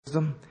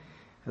wisdom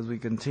as we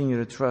continue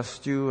to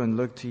trust you and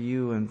look to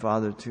you, and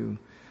Father, to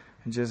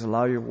and just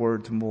allow your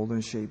word to mold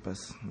and shape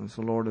us. And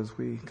so, Lord, as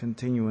we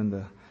continue in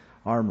the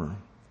armor,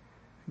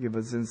 give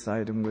us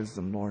insight and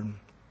wisdom, Lord.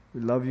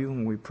 We love you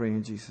and we pray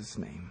in Jesus'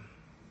 name.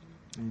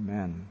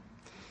 Amen.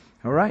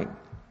 All right.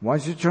 Why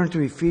don't you turn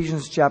to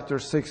Ephesians chapter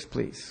 6,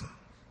 please.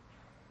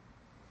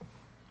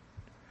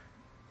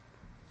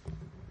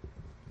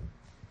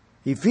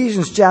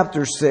 Ephesians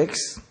chapter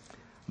 6,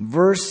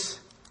 verse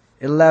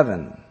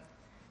 11.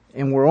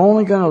 And we're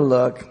only going to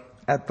look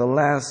at the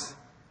last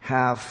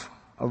half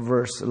of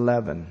verse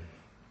 11.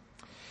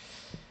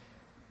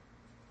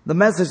 The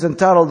message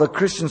entitled, "The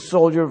Christian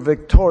Soldier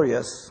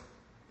Victorious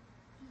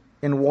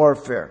in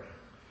Warfare."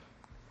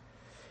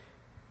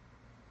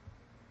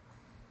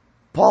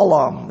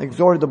 Paul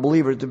exhorted the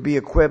believer to be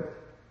equipped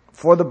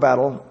for the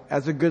battle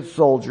as a good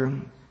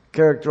soldier,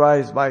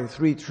 characterized by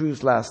three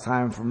truths last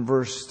time from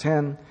verse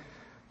 10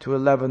 to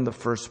 11, the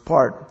first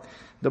part.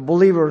 The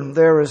believer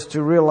there is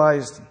to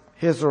realize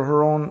his or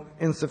her own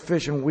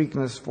insufficient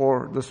weakness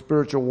for the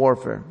spiritual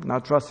warfare,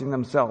 not trusting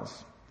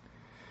themselves.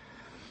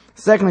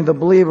 Secondly, the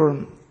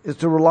believer is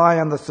to rely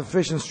on the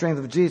sufficient strength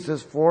of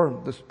Jesus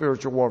for the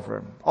spiritual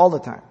warfare all the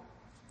time.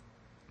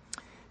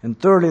 And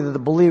thirdly, the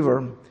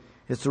believer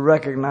is to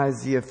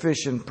recognize the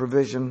efficient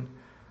provision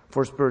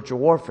for spiritual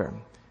warfare.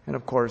 And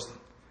of course,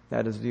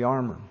 that is the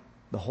armor,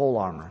 the whole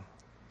armor.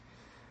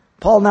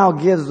 Paul now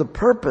gives the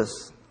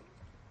purpose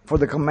for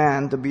the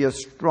command to be a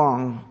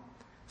strong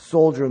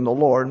soldier in the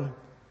Lord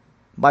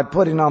by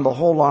putting on the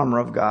whole armor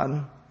of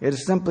God. It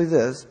is simply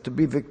this: to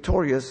be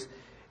victorious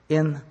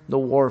in the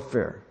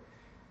warfare.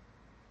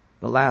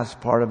 The last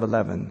part of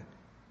 11.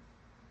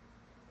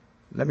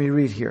 Let me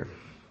read here.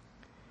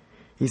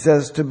 He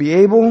says, to be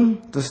able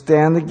to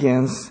stand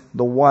against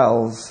the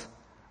wiles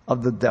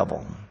of the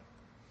devil.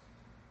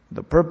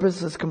 The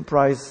purpose is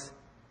comprised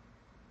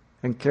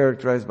and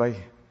characterized by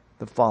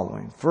the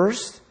following.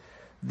 First,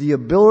 the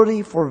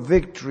ability for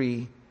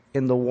victory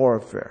in the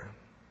warfare.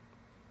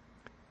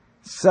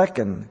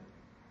 Second,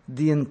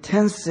 the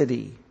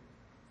intensity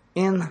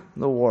in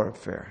the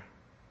warfare.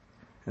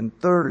 And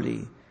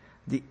thirdly,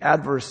 the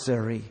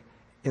adversary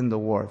in the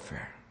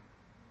warfare.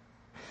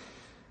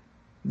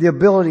 The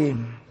ability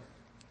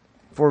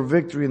for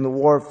victory in the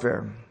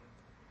warfare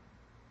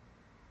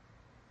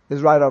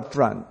is right up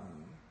front.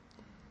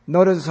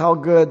 Notice how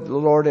good the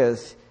Lord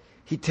is.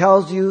 He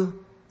tells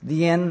you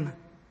the end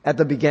at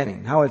the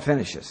beginning, how it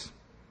finishes.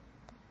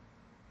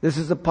 This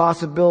is a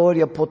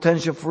possibility, a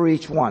potential for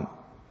each one.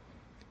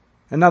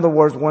 In other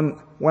words,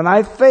 when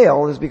I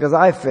fail, it's because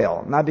I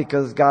fail, not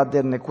because God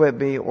didn't equip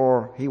me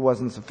or He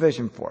wasn't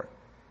sufficient for it.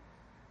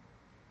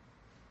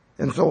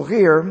 And so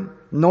here,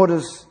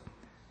 notice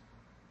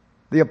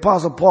the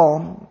Apostle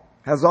Paul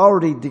has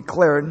already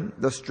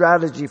declared the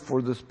strategy for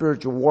the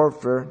spiritual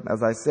warfare,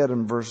 as I said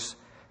in verse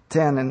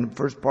 10 and the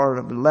first part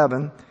of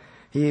 11.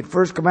 He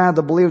first commanded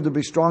the believer to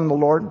be strong in the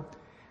Lord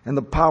and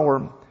the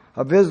power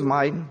of His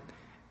might.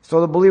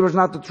 So the believer is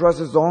not to trust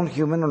his own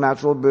human or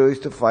natural abilities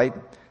to fight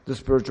the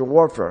spiritual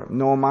warfare.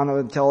 No amount of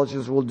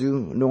intelligence will do.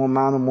 No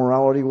amount of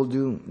morality will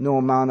do. No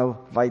amount of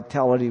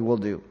vitality will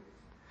do.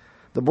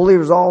 The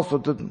believer is also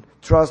to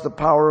trust the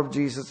power of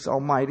Jesus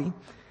Almighty,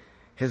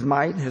 His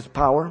might, His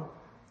power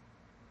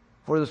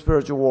for the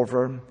spiritual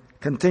warfare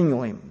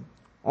continually.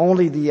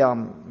 Only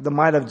the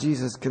might of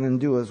Jesus can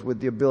endue us with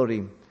the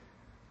ability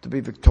to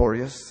be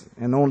victorious,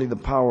 and only the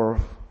power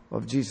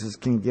of Jesus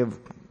can give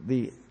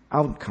the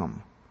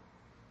outcome.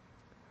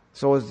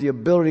 So it's the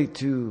ability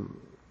to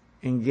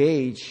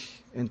engage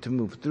and to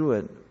move through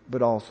it,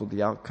 but also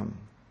the outcome.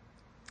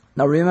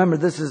 Now remember,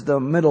 this is the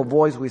middle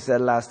voice we said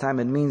last time.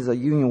 It means a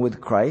union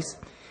with Christ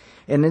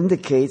and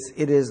indicates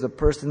it is the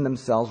person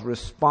themselves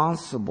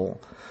responsible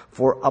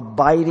for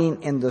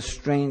abiding in the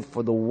strength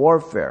for the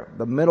warfare.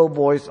 The middle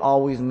voice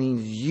always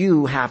means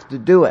you have to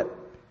do it.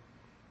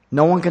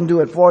 No one can do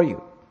it for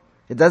you.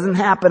 It doesn't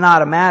happen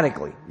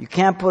automatically. You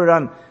can't put it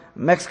on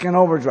Mexican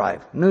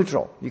overdrive,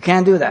 neutral. You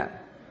can't do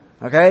that.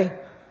 Okay?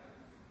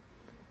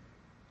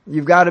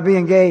 You've got to be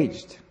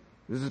engaged.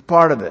 This is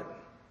part of it.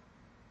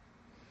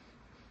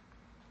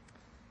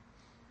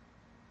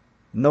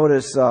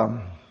 Notice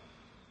that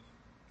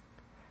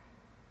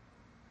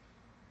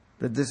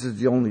this is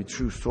the only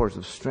true source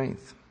of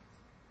strength.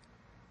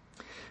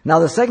 Now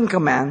the second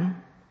command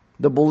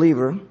the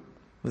believer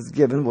was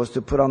given was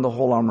to put on the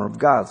whole armor of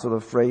God. So the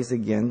phrase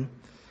again,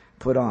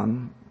 put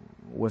on,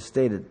 was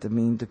stated to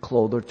mean to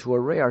clothe or to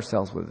array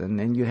ourselves with.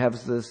 And you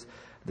have this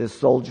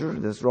soldier,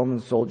 this Roman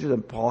soldier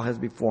that Paul has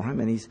before him,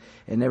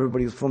 and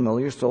everybody's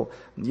familiar. So,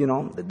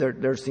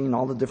 they're seeing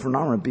all the different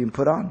armor being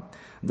put on.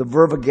 The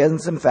verb again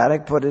is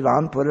emphatic, put it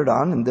on,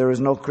 and there is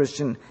no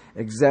Christian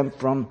exempt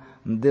from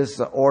this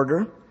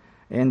order.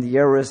 And the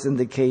aorist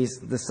indicates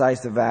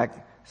decisive act,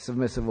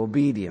 submissive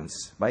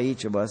obedience by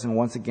each of us. And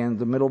once again,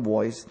 the middle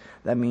voice,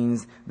 that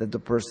means that the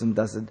person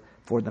does it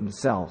for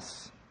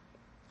themselves.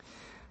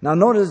 Now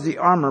notice the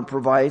armor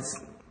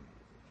provides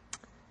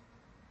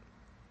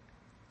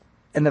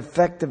an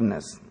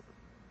effectiveness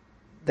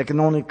that can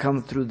only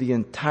come through the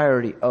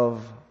entirety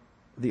of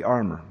the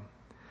armor.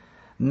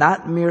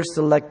 Not mere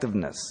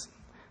selectiveness.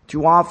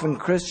 Too often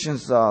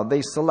Christians,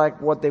 they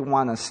select what they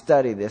want to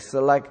study. They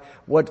select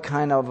what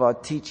kind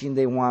of teaching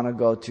they want to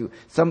go to.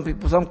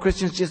 Some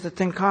Christians just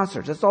attend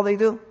concerts. That's all they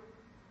do.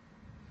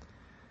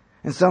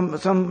 And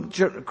some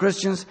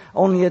Christians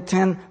only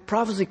attend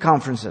prophecy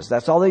conferences.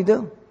 That's all they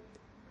do.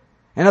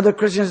 And other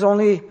Christians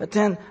only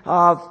attend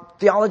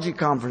theology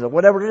conferences,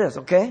 whatever it is,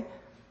 okay?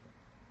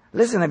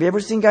 Listen, have you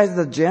ever seen guys at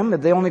the gym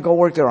if they only go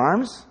work their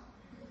arms?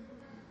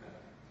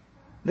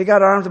 They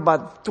got arms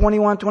about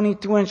 21,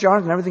 22-inch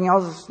arms and everything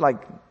else is like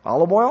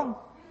olive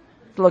oil?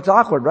 It looks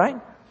awkward, right?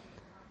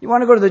 You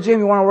want to go to the gym,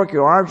 you want to work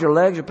your arms, your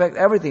legs, your pecs,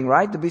 everything,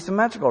 right? To be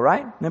symmetrical,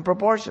 right? In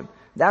proportion.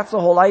 That's the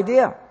whole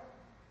idea.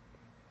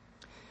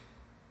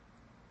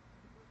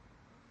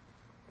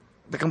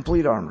 The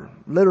complete armor.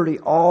 Literally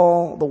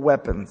all the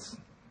weapons.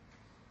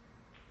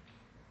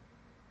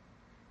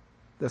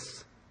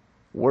 This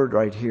word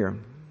right here.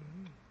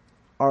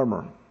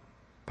 Armor.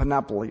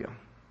 Panoplia.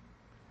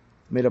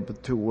 Made up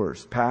of two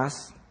words.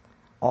 Pas,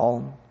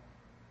 all,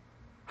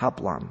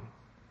 haplon.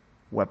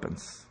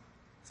 Weapons.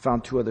 It's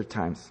found two other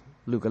times.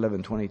 Luke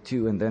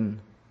 11:22 and then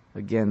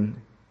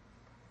again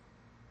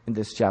in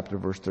this chapter,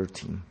 verse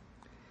 13.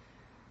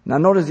 Now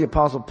notice the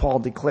Apostle Paul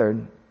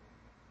declared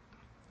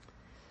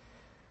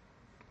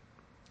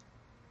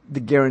the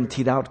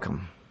guaranteed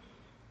outcome.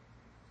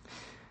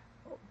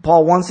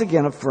 Paul once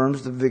again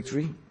affirms the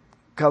victory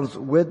comes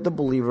with the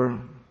believer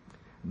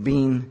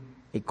being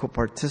a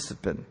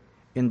co-participant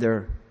in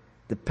their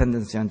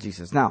dependency on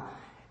Jesus. Now,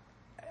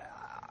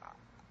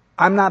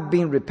 I'm not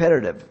being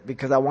repetitive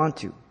because I want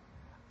to.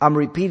 I'm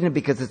repeating it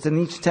because it's in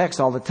each text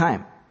all the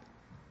time.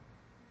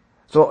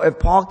 So if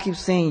Paul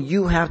keeps saying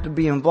you have to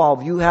be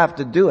involved, you have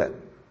to do it.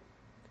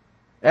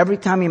 Every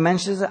time he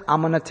mentions it, I'm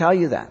going to tell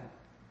you that.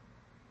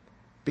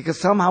 Because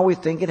somehow we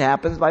think it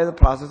happens by the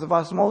process of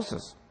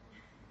osmosis.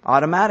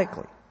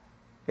 Automatically.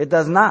 It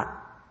does not.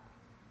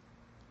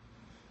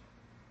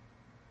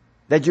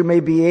 That you may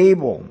be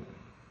able,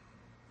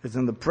 is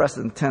in the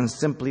present tense,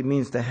 simply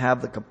means to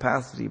have the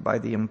capacity by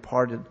the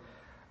imparted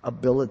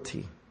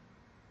ability.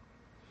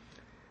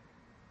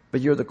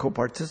 But you're the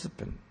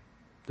co-participant,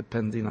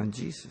 depending on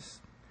Jesus.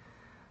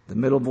 The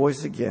middle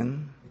voice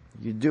again,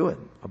 you do it.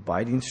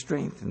 Abiding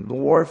strength in the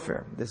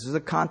warfare. This is the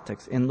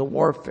context, in the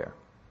warfare.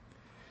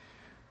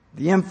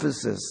 The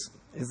emphasis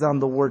is on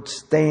the word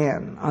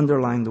stand.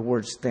 Underline the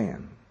word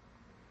stand.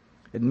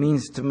 It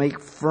means to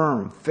make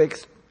firm,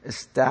 fixed,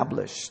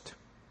 established.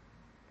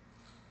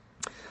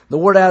 The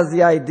word has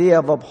the idea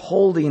of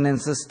upholding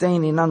and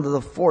sustaining under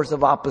the force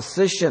of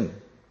opposition.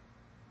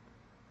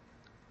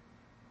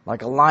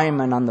 Like a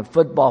lineman on the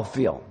football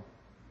field.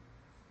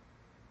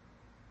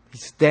 He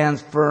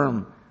stands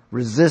firm,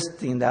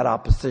 resisting that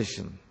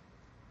opposition.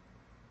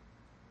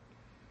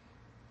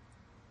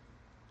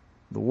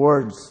 The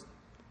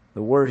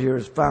word here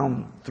is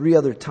found 3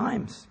 other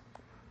times.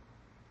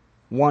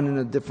 1 in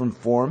a different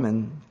form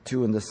and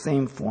 2 in the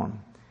same form.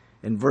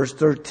 In verse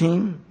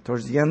 13,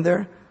 towards the end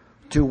there,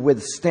 to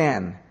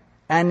withstand,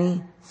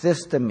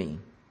 anithystemi.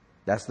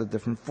 That's the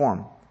different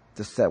form,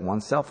 to set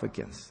oneself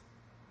against.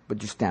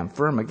 But you stand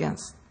firm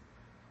against.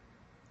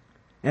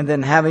 And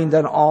then having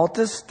done all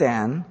to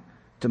stand,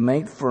 to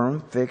make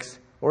firm, fix,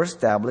 or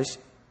establish,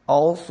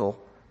 also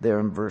there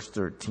in verse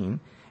 13.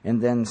 And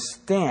then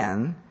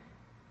stand,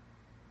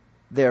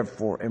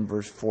 therefore, in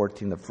verse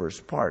 14, the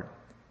first part.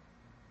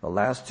 The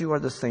last 2 are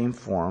the same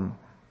form.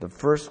 The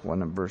first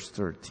one in verse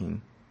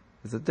 13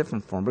 is a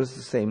different form, but it's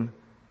the same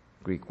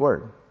Greek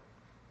word.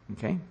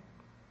 Okay?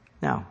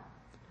 Now,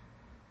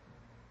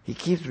 he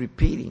keeps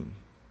repeating.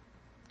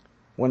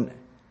 When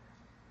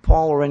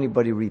Paul or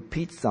anybody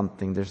repeats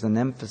something, there's an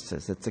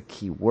emphasis. It's a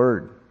key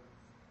word.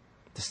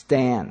 To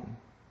stand.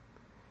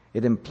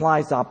 It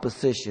implies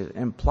opposition. It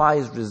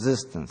implies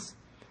resistance.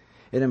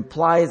 It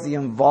implies the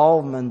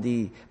involvement,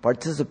 the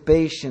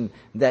participation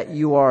that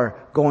you are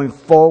going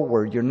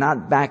forward. You're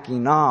not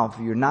backing off.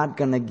 You're not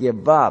going to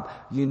give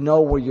up. You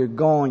know where you're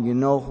going. You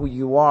know who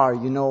you are.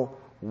 You know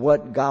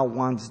what God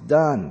wants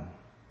done.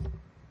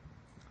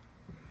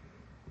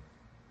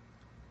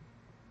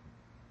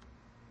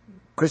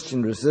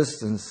 Christian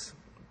resistance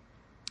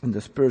in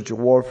the spiritual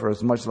warfare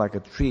is much like a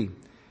tree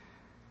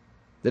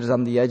that is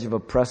on the edge of a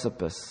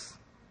precipice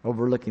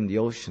overlooking the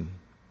ocean.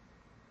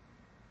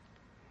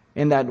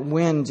 And that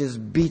wind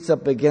just beats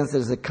up against it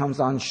as it comes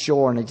on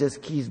shore, and it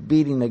just keeps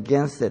beating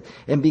against it.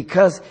 And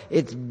because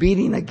it's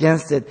beating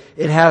against it,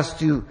 it has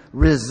to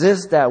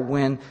resist that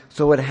wind,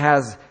 so it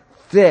has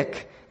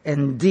thick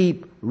and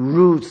deep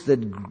roots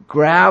that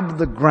grab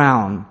the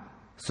ground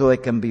so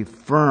it can be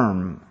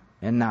firm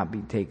and not be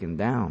taken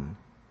down.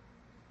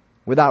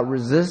 Without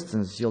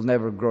resistance, you'll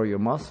never grow your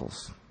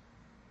muscles.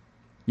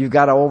 You've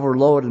got to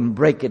overload and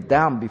break it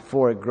down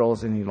before it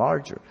grows any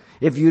larger.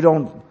 If you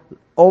don't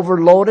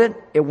overload it,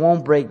 it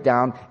won't break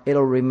down.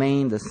 It'll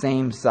remain the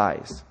same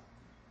size.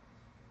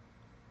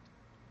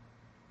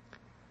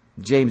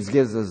 James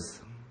gives us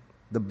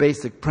the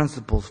basic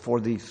principles for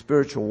the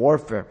spiritual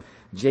warfare.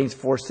 James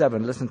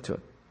 4:7, listen to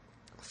it.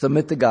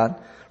 Submit to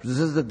God,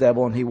 resist the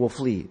devil and he will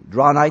flee.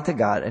 Draw nigh to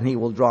God and he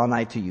will draw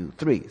nigh to you.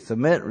 3,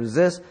 submit,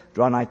 resist,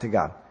 draw nigh to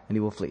God and he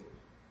will flee.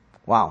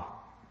 Wow.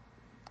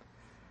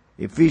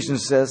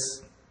 Ephesians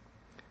says,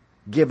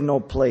 give no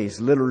place,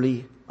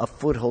 literally a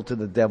foothold to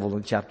the devil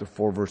in chapter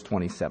 4, verse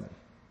 27.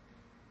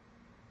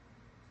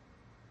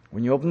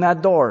 When you open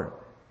that door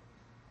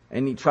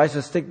and he tries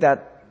to stick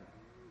that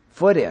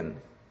foot in,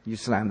 you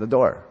slam the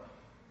door.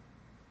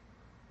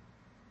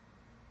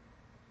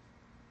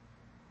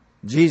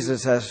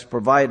 Jesus has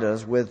provided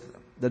us with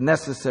the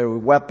necessary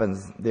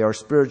weapons. They are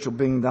spiritual,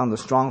 bringing down the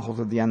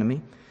strongholds of the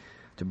enemy,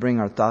 to bring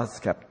our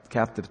thoughts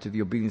captive to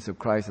the obedience of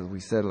Christ, as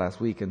we said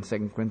last week in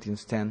 2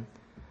 Corinthians 10,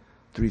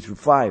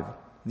 3-5.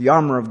 The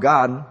armor of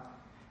God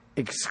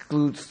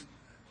excludes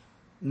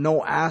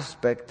no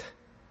aspect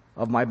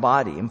of my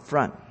body in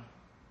front.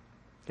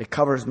 It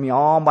covers me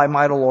all my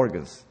vital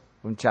organs,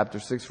 from chapter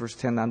 6, verse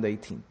 10 down to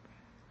 18.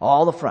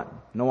 All the front,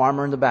 no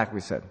armor in the back,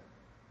 we said.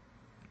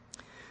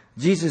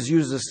 Jesus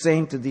used the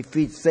same to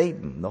defeat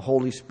Satan, the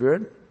Holy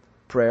Spirit,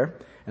 prayer,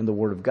 and the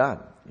Word of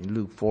God in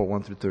Luke 4,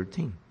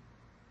 1-13.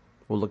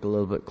 We'll look a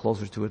little bit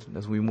closer to it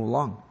as we move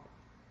along.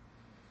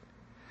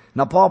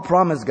 Now, Paul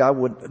promised God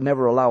would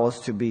never allow us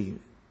to be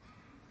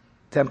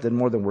tempted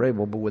more than we're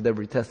able, but with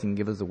every testing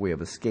give us a way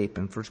of escape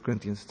in 1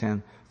 Corinthians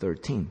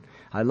 10:13.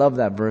 I love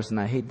that verse and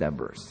I hate that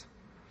verse.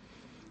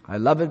 I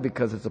love it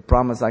because it's a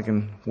promise I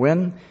can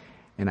win,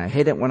 and I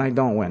hate it when I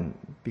don't win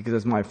because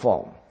it's my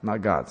fault,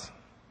 not God's.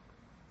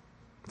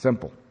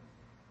 Simple.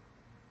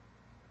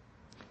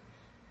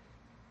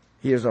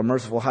 He is our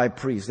merciful high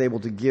priest, able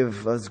to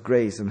give us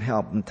grace and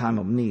help in time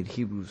of need.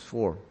 Hebrews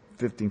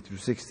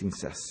 4:15-16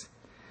 says.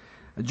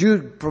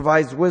 Jude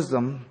provides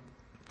wisdom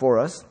for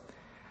us,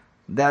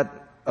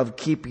 that of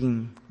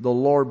keeping the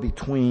Lord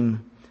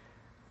between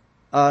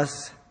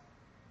us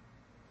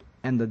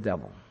and the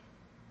devil.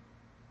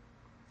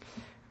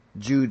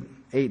 Jude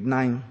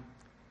 8:9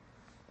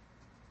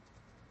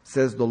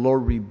 says, the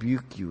Lord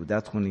rebuke you.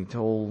 That's when he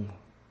told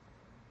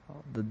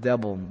the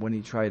devil, when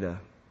he tried to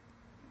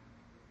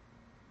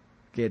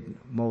get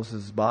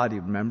Moses' body,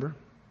 remember?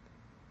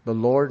 The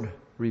Lord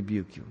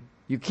rebuke you.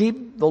 You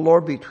keep the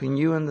Lord between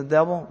you and the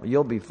devil,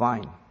 you'll be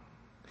fine.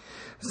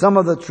 Some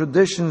of the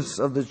traditions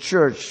of the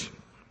church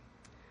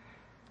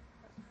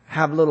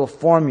have little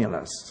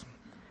formulas.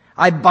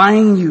 I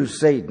bind you,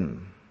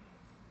 Satan.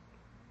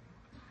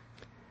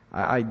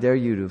 I dare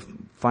you to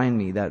find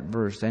me that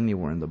verse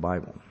anywhere in the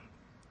Bible.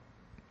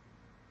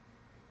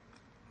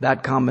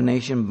 That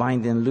combination,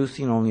 bind and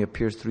loosing, only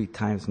appears 3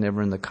 times,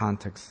 never in the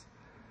context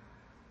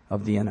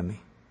of the enemy.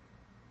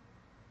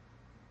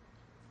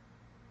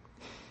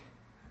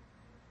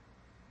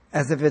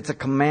 As if it's a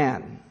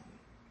command,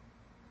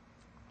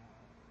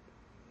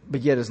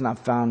 but yet it's not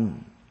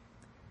found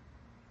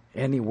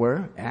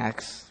anywhere.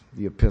 Acts,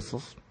 the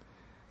epistles.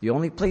 The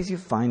only place you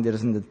find it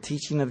is in the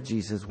teaching of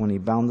Jesus when he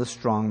bound the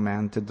strong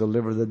man to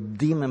deliver the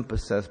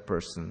demon-possessed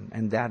person.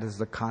 And that is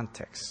the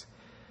context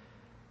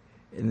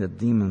in the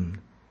demon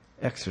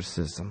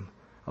exorcism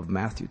of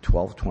Matthew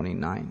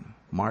 12:29,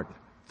 Mark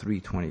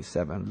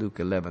 3:27, Luke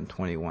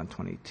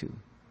 11:21-22.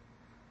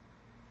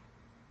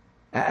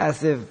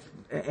 As if,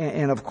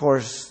 and of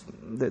course,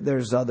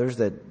 there's others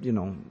that,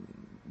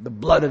 the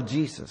blood of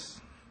Jesus.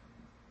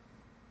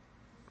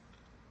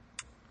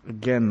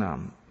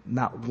 Again,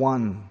 not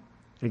one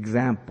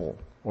example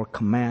or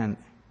command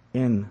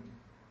in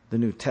the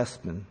New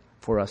Testament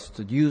for us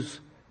to use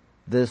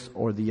this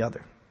or the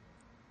other.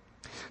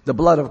 The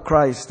blood of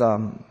Christ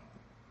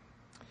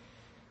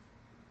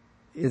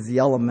is the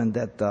element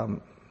that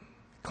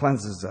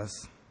cleanses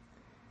us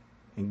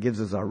and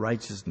gives us our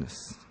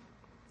righteousness.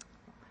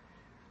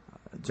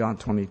 John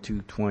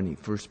 22:20,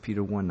 1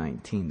 Peter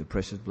 1:19, the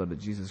precious blood of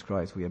Jesus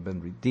Christ, we have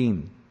been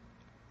redeemed.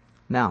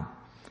 Now,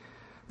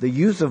 the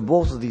use of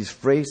both of these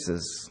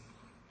phrases,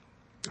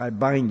 I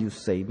bind you,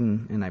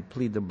 Satan, and I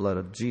plead the blood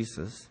of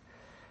Jesus,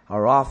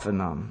 are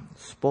often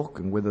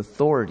spoken with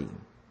authority,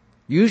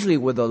 usually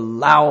with a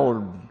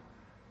loud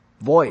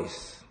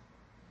voice,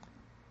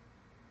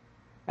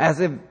 as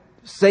if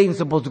Satan's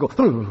supposed to go.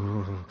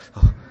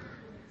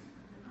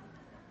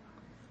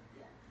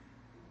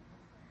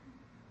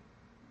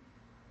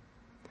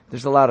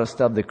 There's a lot of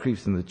stuff that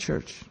creeps in the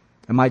church.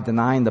 Am I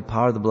denying the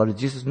power of the blood of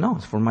Jesus? No,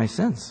 it's for my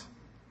sins.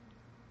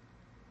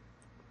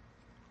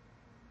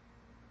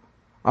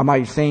 Am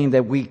I saying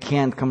that we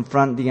can't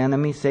confront the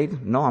enemy, Satan?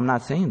 No, I'm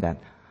not saying that.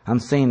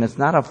 I'm saying it's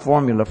not a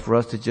formula for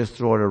us to just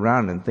throw it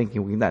around and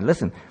thinking we can die.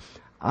 Listen,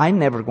 I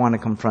never want to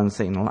confront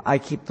Satan. I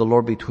keep the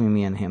Lord between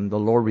me and him. The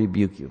Lord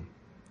rebuke you.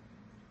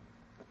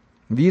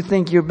 If you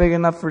think you're big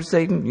enough for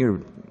Satan,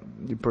 you're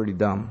pretty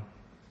dumb.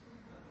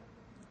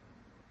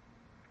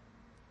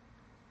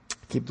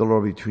 Keep the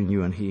Lord between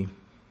you and he.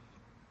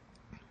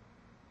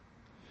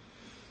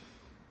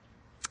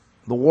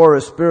 The war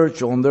is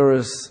spiritual, and there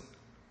is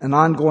an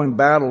ongoing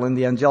battle in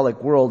the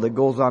angelic world that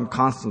goes on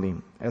constantly,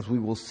 as we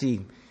will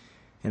see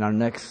in our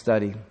next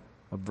study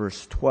of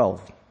verse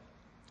 12.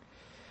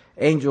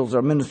 Angels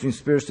are ministering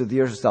spirits to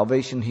the earth of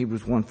salvation.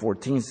 Hebrews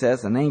 1:14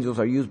 says, and angels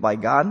are used by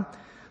God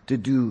to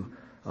do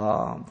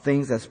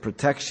things as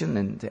protection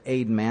and to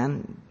aid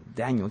man.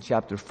 Daniel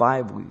chapter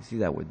 5, we see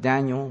that with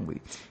Daniel.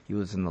 He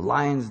was in the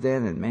lion's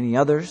den and many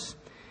others.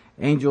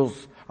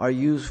 Angels are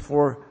used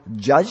for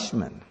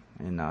judgment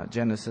in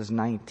Genesis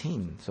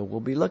 19. So we'll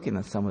be looking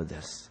at some of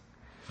this.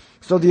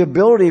 So the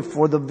ability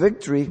for the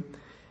victory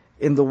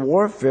in the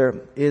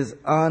warfare is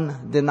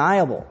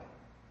undeniable.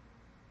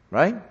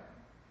 Right? It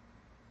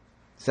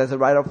says it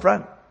right up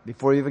front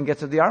before he even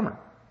gets to the armor.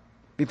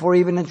 Before he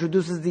even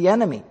introduces the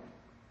enemy.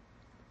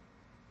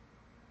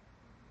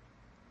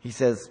 He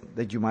says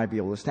that you might be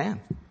able to stand.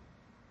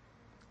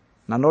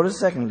 Now notice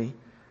secondly,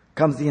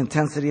 comes the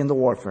intensity in the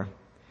warfare.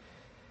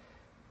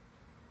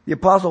 The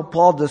Apostle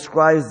Paul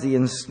describes the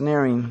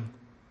ensnaring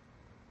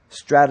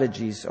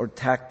strategies or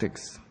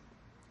tactics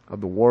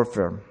of the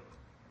warfare.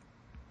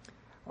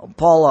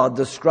 Paul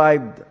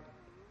described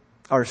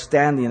our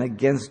standing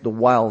against the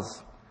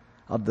wiles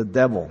of the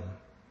devil.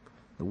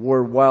 The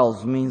word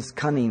wiles means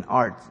cunning,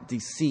 art,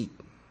 deceit,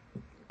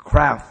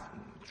 craft,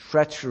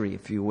 treachery,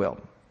 if you will.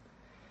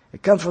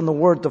 It comes from the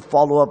word to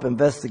follow up,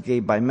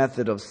 investigate by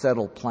method of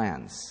settled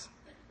plans.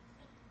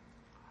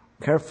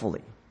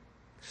 Carefully,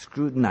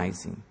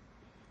 scrutinizing,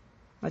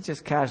 not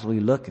just casually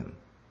looking.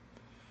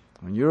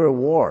 When you're at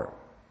war,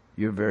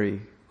 you're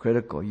very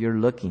critical. You're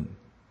looking.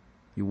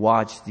 You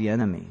watch the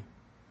enemy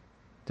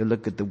to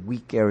look at the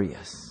weak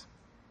areas.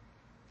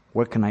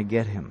 Where can I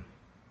get him?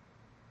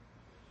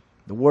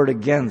 The word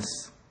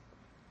against,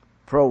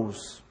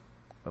 pros,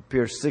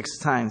 appears 6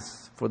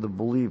 times for the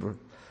believer.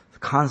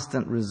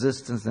 Constant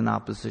resistance and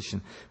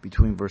opposition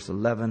between verse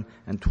 11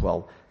 and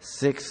 12.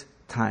 6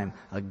 times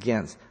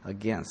against.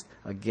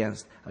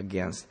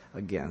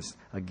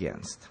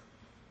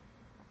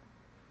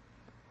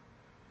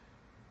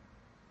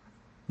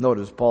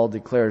 Notice Paul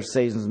declares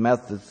Satan's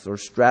methods or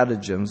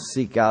stratagems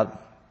seek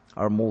out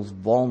our most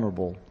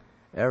vulnerable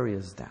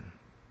areas then.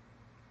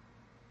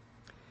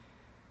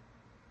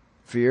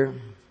 Fear,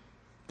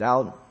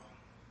 doubt,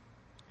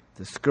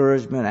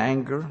 discouragement,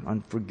 anger,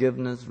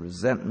 unforgiveness,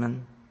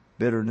 resentment,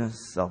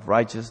 bitterness,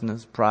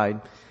 self-righteousness,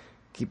 pride.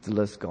 Keep the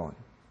list going.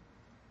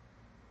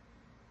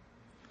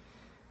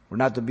 We're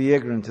not to be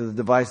ignorant to the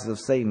devices of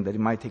Satan that he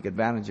might take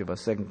advantage of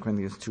us. 2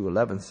 Corinthians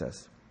 2:11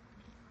 says.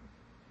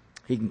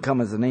 He can come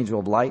as an angel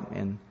of light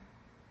and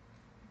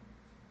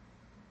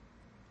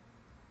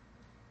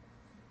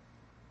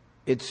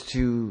it's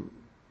to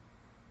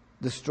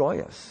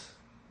destroy us,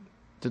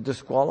 to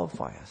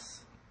disqualify us,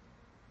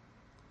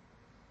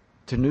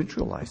 to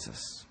neutralize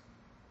us.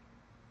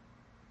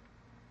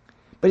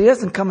 But he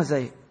doesn't come as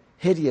a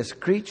hideous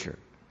creature.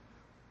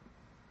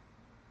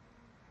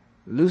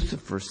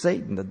 Lucifer,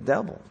 Satan, the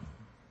devil.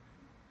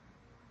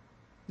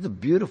 He's a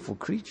beautiful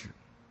creature.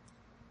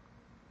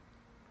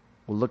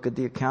 We'll look at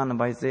the account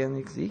of Isaiah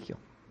and Ezekiel.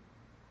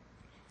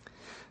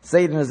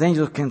 Satan and his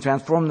angels can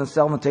transform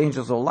themselves into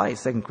angels of light.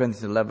 2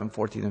 Corinthians 11,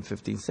 14 and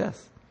 15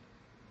 says.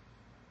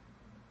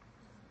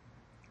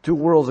 2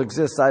 worlds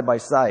exist side by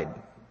side.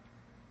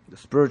 The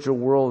spiritual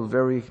world is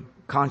very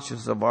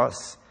conscious of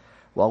us,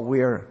 while we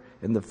are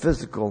in the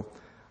physical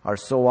are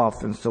so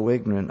often so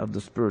ignorant of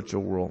the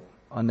spiritual world,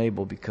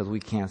 unable because we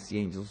can't see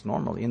angels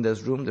normally. In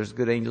this room, there's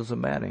good angels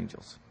and bad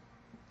angels.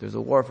 There's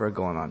a warfare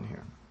going on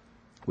here.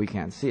 We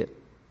can't see it.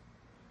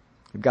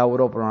 If God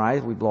would open our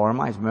eyes, we'd blow our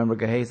minds. Remember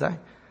Gehazi,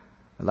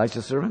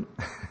 Elisha's servant?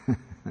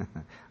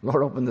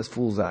 Lord, open this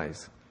fool's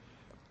eyes.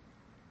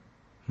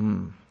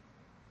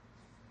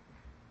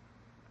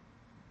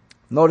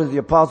 Notice the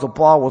Apostle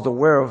Paul was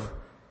aware of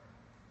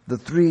the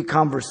 3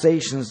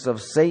 conversations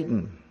of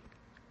Satan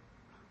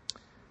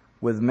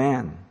with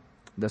man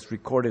that's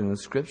recorded in the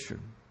Scripture.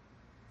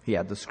 He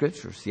had the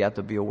Scriptures. He had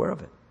to be aware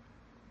of it.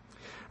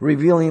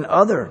 Revealing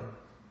other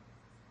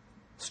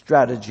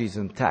strategies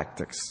and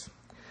tactics.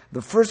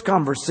 The first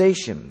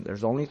conversation,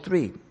 there's only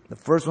 3. The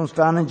first one's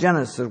found in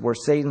Genesis, where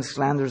Satan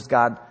slanders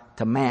God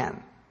to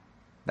man.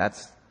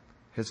 That's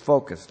his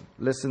focus.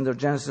 Listen to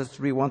Genesis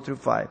 3, 1 through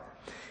 5.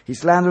 He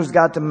slanders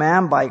God to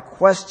man by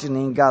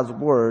questioning God's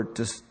word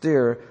to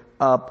stir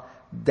up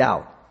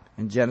doubt.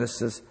 In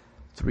Genesis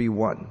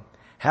 3:1.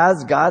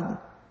 Has God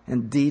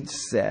indeed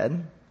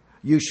said,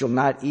 you shall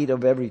not eat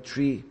of every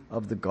tree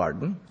of the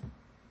garden?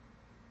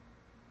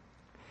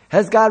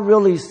 Has God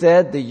really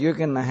said that you're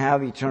going to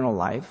have eternal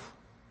life?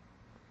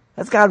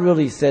 Has God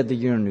really said that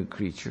you're a new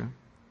creature?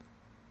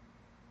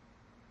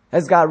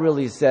 Has God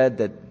really said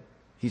that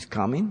He's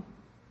coming?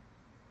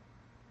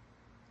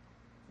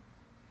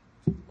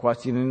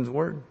 Questioning His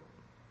word.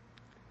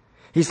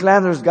 He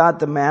slanders God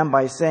to man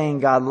by saying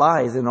God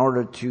lies in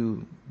order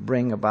to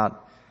bring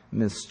about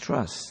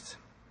mistrust.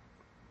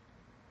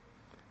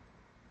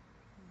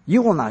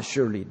 You will not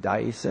surely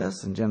die, he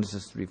says in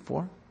Genesis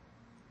 3:4.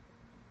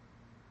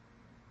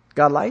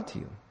 God lied to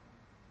you.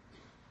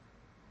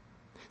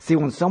 See,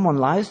 when someone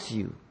lies to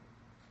you,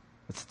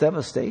 it's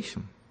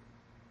devastation.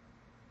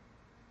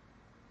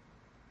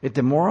 It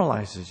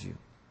demoralizes you.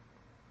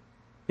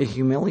 It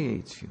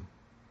humiliates you.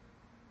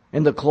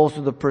 And the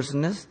closer the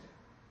person is,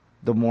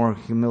 the more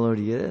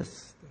humility it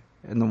is.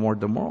 And the more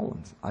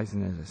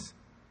demoralizing it is.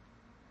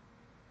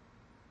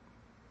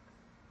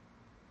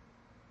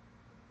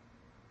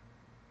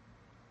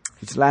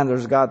 He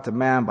slanders God to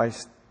man by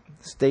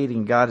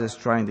stating God is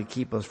trying to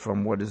keep us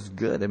from what is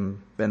good and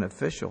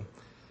beneficial,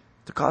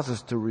 to cause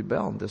us to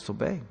rebel and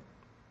disobey.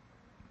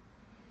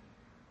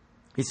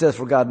 He says,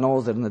 for God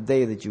knows that in the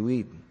day that you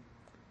eat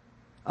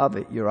of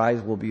it, your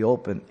eyes will be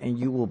open and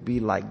you will be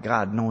like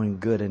God, knowing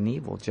good and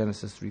evil.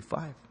 Genesis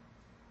 3:5.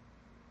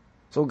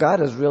 So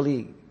God is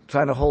really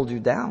trying to hold you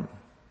down.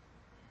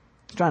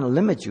 He's trying to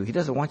limit you. He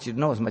doesn't want you to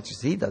know as much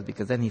as he does,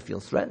 because then he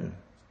feels threatened.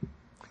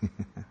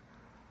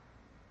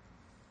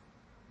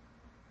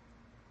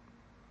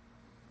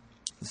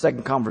 The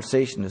second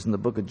conversation is in the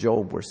book of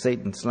Job, where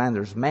Satan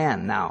slanders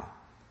man now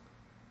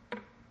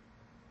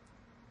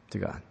to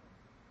God.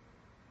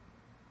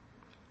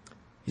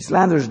 He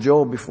slanders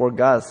Job before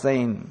God,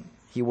 saying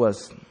he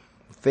was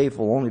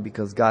faithful only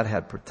because God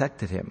had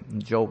protected him.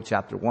 In Job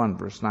chapter 1,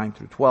 verse 9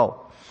 through 12.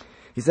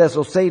 He says,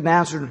 so Satan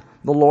answered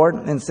the Lord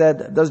and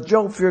said, does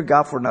Job fear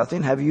God for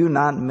nothing? Have you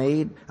not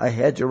made a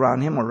hedge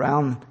around him,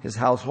 around his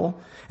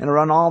household, and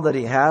around all that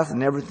he has,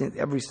 and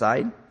every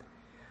side?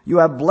 You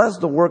have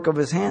blessed the work of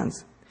his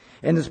hands,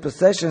 and his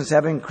possessions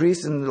have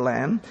increased in the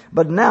land.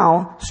 But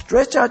now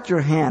stretch out your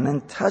hand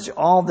and touch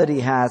all that he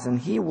has, and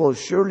he will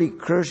surely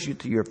curse you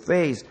to your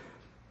face.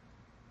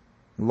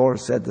 The Lord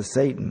said to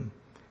Satan,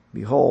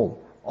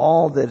 behold,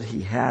 all that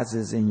he has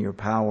is in your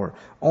power.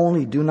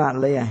 Only do not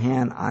lay a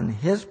hand on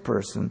his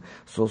person.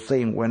 So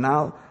Satan went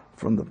out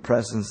from the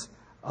presence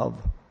of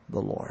the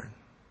Lord.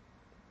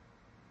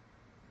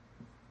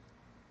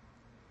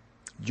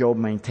 Job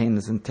maintained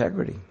his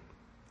integrity.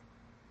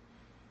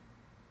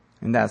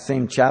 In that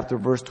same chapter,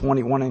 verse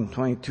 21 and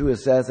 22, it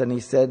says, and he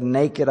said,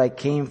 naked I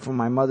came from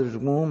my mother's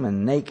womb,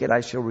 and naked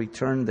I shall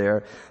return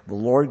there. The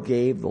Lord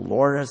gave, the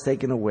Lord has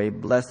taken away.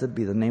 Blessed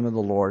be the name of the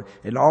Lord.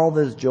 In all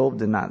this, Job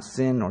did not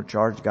sin or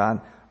charge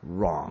God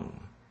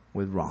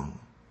with wrong.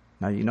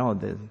 Now, you know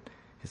that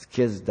his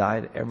kids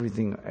died.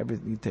 Everything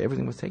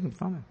was taken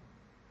from him.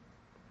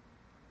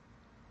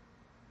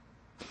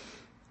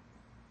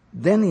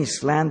 Then he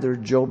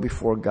slandered Job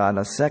before God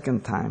a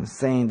second time,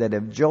 saying that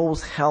if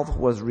Job's health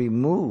was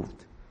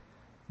removed,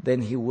 then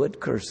he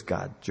would curse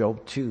God.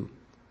 Job 2,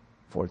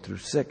 4 through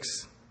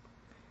 6.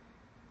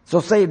 So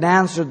Satan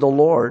answered the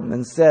Lord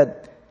and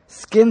said,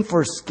 skin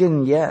for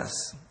skin, yes.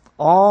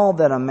 All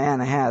that a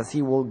man has,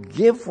 he will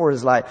give for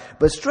his life.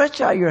 But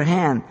stretch out your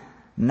hand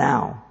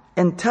now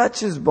and touch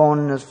his bone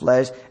and his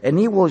flesh, and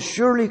he will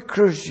surely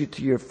curse you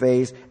to your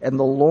face. And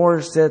the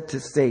Lord said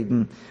to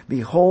Satan,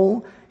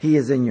 behold, he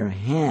is in your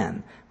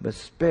hand, but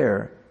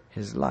spare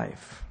his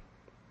life.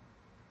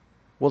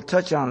 We'll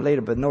touch on it later,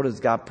 but notice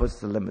God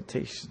puts the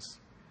limitations.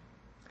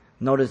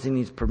 Notice he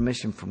needs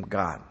permission from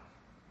God.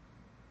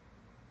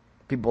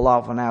 People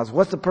often ask,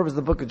 what's the purpose of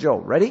the book of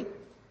Job? Ready?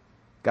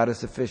 God is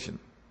sufficient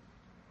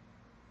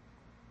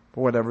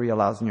for whatever he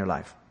allows in your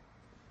life.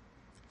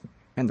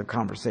 End of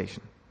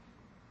conversation.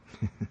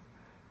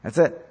 That's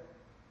it.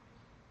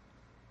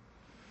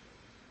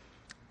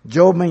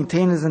 Job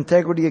maintained his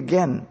integrity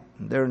again.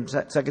 There in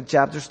second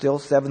chapter, still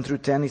 7 through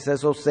 10, he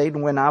says, so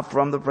Satan went out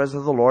from the presence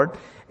of the Lord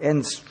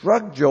and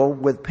struck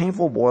Job with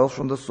painful boils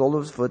from the sole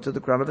of his foot to the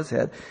crown of his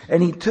head.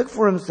 And he took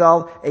for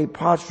himself a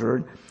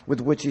potsherd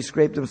with which he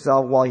scraped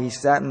himself while he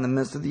sat in the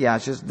midst of the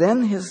ashes.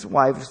 Then his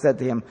wife said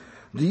to him,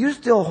 do you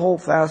still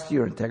hold fast to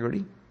your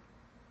integrity?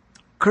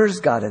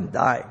 Curse God and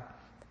die.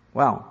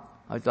 Wow,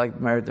 I'd like to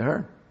be married to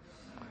her.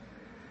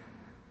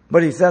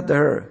 But he said to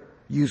her,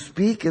 you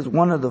speak as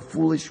one of the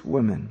foolish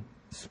women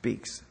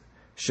speaks.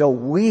 Shall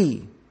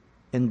we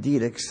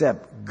indeed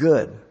accept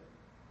good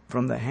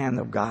from the hand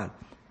of God?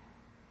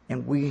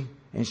 And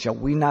shall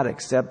we not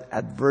accept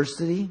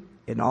adversity?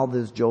 In all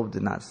this, Job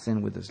did not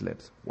sin with his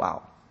lips.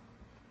 Wow.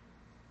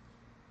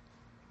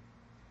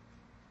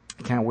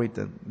 I can't wait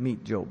to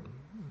meet Job.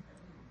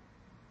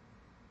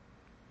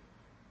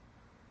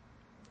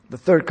 The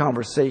third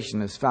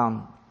conversation is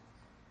found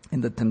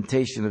in the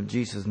temptation of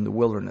Jesus in the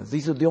wilderness.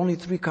 These are the only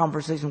three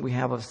conversations we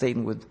have of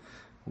Satan with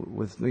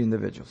the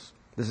individuals.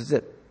 This is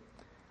it.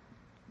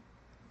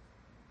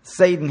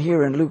 Satan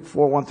here in Luke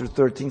 4, 1 through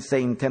 13,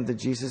 Satan tempted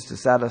Jesus to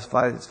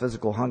satisfy his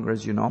physical hunger,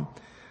 as you know,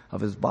 of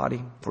his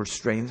body for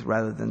strength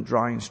rather than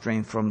drawing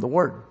strength from the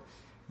Word.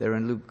 There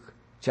in Luke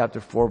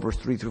chapter 4, verse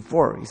 3 through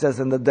 4. He says,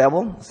 and the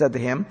devil said to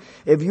him,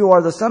 if you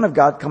are the Son of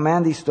God,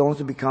 command these stones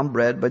to become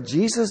bread. But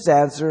Jesus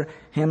answered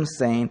him,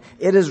 saying,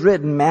 it is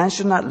written, man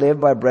shall not live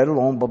by bread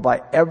alone, but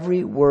by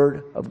every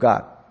word of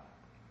God.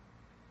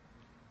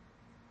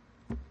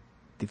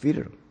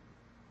 Defeated him.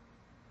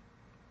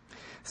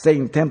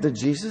 Satan tempted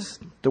Jesus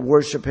to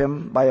worship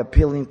him by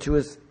appealing to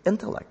his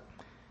intellect,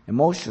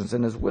 emotions,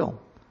 and his will,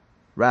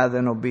 rather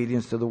than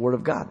obedience to the Word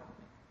of God.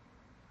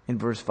 In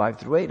verse 5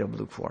 through 8 of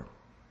Luke 4.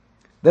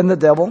 Then the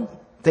devil,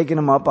 taking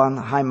him up on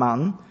a high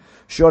mountain,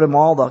 showed him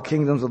all the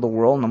kingdoms of the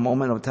world in a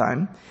moment of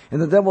time.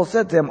 And the devil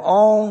said to him,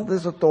 all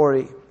this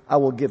authority I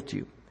will give to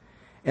you,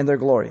 and their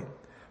glory.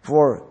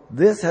 For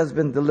this has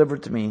been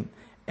delivered to me,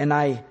 and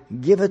I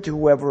give it to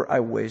whoever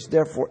I wish.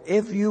 Therefore,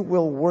 if you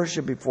will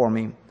worship before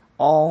me,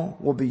 all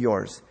will be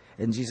yours.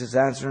 And Jesus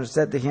answered and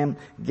said to him,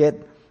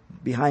 get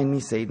behind me,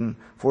 Satan,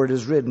 for it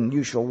is written,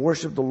 you shall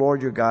worship the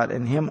Lord your God,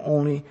 and him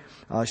only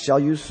shall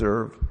you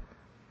serve.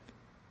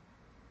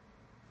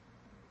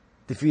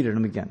 Defeated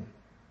him again.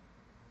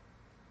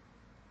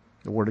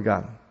 The word of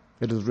God.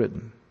 It is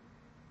written.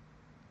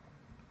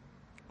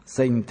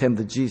 Satan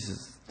tempted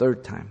Jesus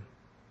third time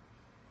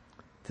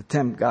to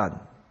tempt God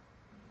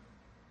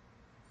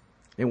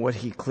in what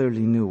he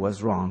clearly knew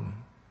was wrong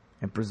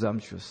and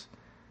presumptuous,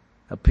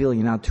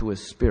 appealing now to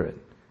his spirit,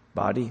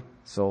 body,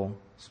 soul,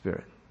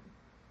 spirit.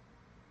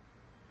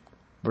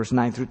 Verse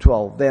 9 through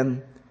 12.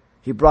 Then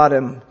he brought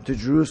him to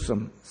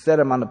Jerusalem, set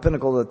him on the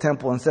pinnacle of the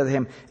temple, and said to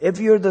him, if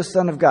you're the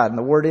Son of God, and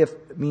the word if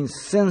means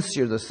since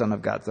you're the Son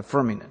of God, it's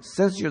affirming it.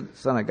 Since you're the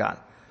Son of God,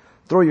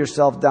 throw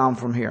yourself down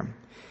from here.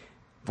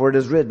 For it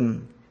is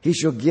written, he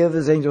shall give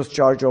his angels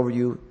charge over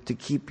you to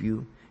keep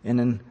you, and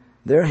in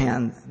their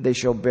hand they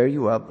shall bear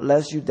you up,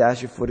 lest you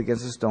dash your foot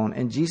against a stone.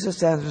 And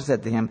Jesus answered and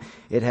said to him,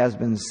 it has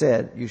been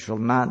said, you shall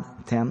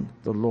not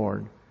tempt the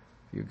Lord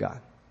your God.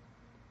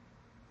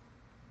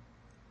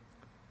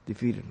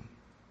 Defeated him.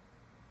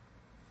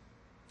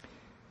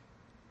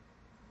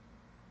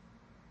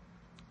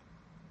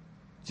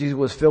 Jesus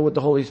was filled with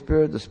the Holy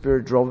Spirit. The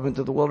Spirit drove him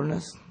into the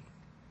wilderness.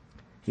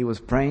 He was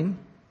praying,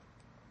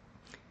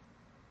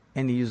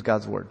 and he used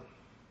God's word.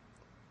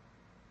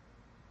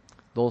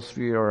 Those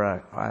three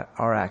are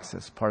our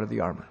access, part of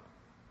the armor.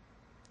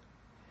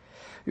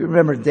 You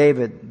remember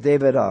David.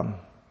 David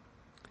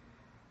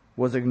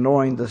was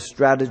ignoring the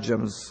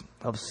stratagems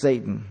of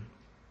Satan.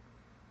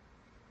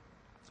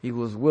 He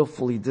was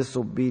willfully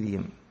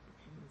disobedient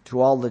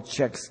to all the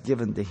checks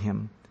given to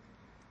him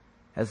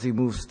as he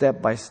moved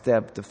step by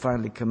step to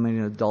finally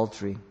committing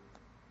adultery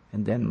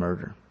and then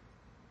murder.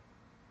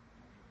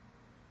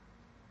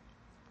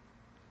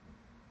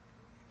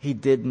 He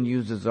didn't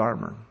use his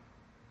armor.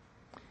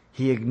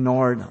 He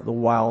ignored the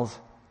wiles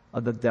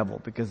of the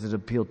devil because it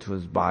appealed to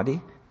his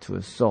body, to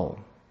his soul.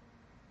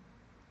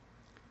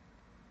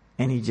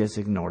 And he just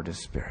ignored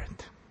his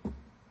spirit.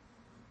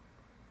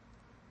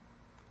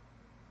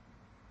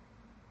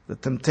 The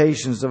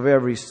temptations of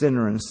every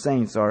sinner and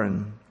saints are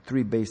in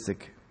three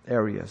basic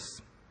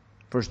areas.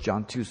 1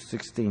 John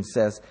 2:16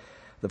 says,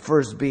 the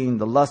first being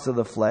the lust of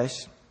the flesh.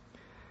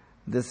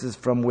 This is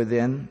from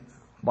within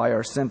by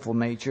our sinful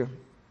nature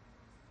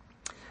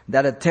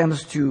that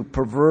attempts to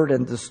pervert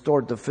and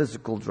distort the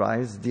physical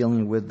drives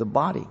dealing with the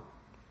body.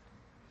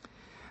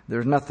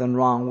 There's nothing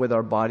wrong with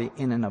our body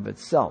in and of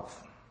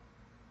itself.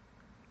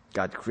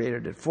 God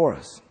created it for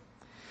us.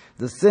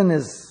 The sin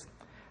is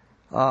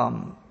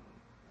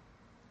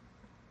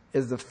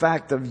the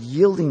fact of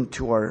yielding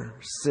to our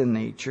sin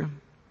nature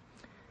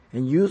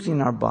and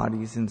using our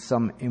bodies in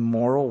some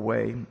immoral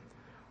way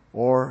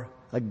or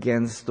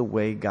against the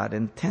way God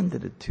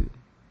intended it to.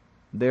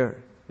 There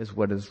is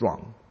what is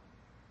wrong.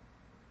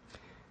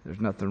 There's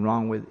nothing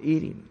wrong with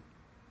eating,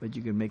 but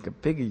you can make a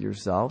pig of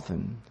yourself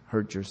and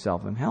hurt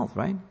yourself in health,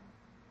 right?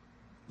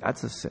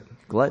 That's a sin.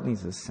 Gluttony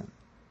is a sin.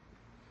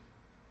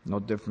 No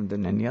different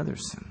than any other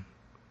sin.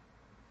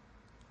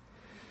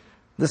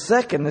 The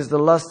second is the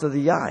lust of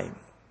the eye.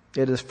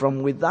 It is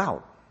from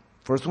without.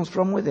 First one's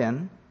from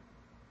within.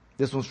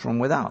 This one's from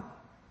without.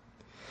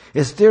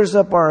 It stirs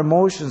up our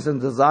emotions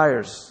and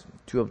desires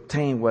to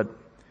obtain what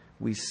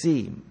we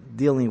see,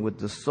 dealing with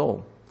the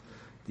soul,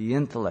 the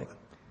intellect,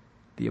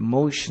 the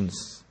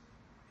emotions,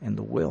 and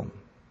the will.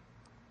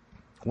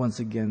 Once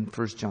again,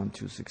 1 John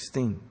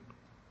 2:16.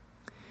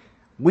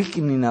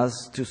 Weakening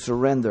us to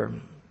surrender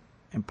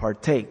and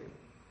partake.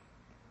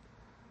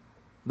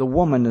 The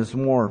woman is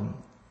more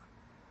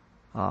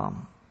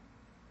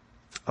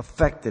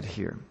affected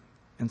here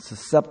and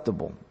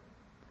susceptible,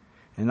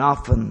 and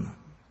often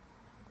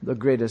the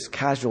greatest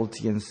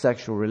casualty in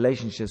sexual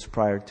relationships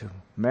prior to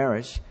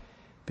marriage,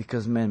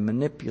 because men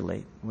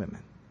manipulate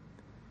women.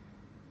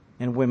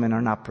 And women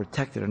are not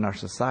protected in our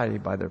society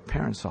by their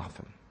parents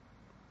often.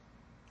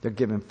 They're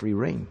given free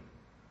rein.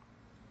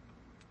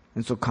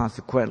 And so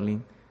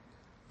consequently,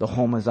 the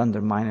home is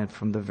undermined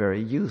from the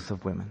very youth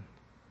of women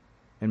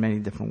in many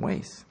different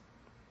ways.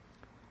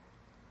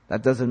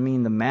 That doesn't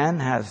mean the man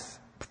has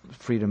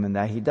freedom in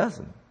that. He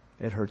doesn't.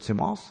 It hurts him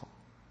also.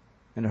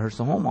 And it hurts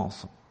the home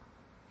also.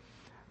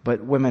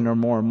 But women are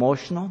more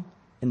emotional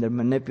and they're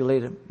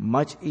manipulated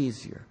much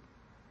easier.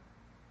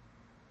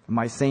 Am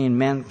I saying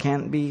men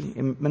can't be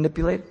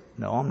manipulated?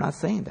 No, I'm not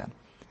saying that.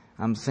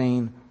 I'm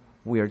saying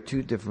we are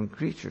two different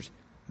creatures.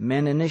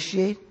 Men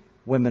initiate,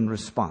 women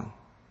respond.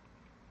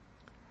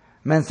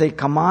 Men say,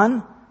 come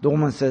on. The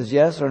woman says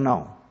yes or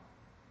no.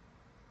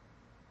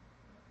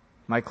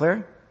 Am I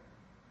clear?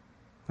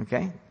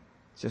 Okay?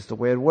 It's just the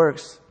way it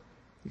works.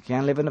 You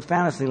can't live in a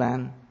fantasy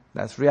land.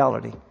 That's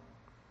reality.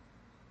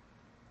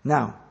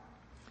 Now,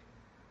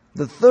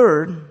 the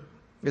third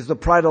is the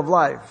pride of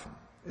life.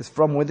 It's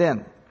from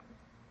within.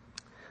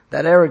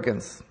 That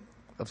arrogance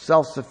of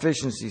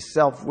self-sufficiency,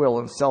 self-will,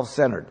 and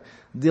self-centered,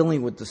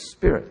 dealing with the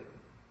spirit.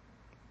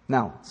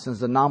 Now, since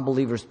the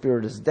non-believer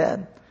spirit is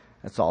dead,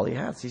 that's all he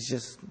has.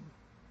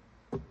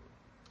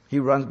 He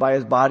runs by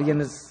his body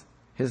and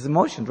his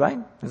emotions, right?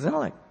 His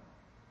intellect.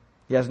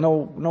 He has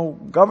no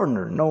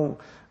governor,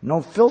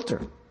 no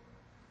filter.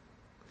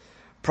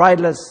 Pride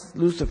led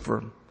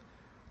Lucifer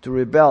to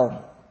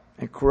rebel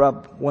and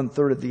corrupt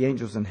 1/3 of the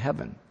angels in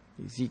heaven.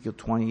 Ezekiel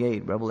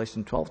 28,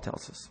 Revelation 12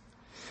 tells us.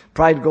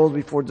 Pride goes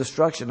before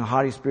destruction, a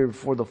haughty spirit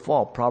before the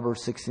fall.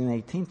 Proverbs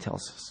 16:18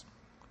 tells us.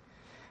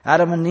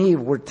 Adam and Eve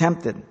were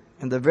tempted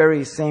in the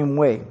very same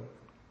way.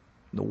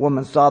 The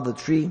woman saw the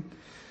tree,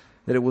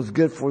 that it was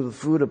good for the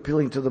food,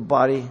 appealing to the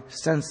body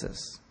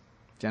senses.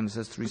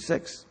 Genesis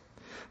 3:6.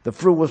 The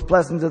fruit was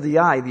pleasant to the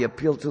eye, the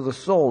appeal to the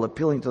soul,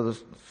 appealing to the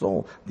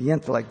soul, the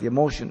intellect, the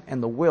emotion,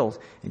 and the wills.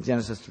 In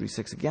Genesis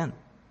 3:6 again.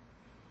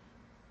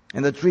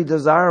 And the tree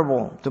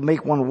desirable to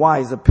make one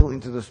wise, appealing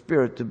to the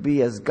spirit to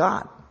be as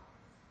God.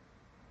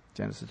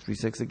 Genesis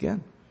 3:6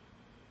 again.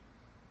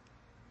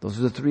 Those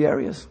are the three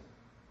areas.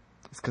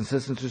 It's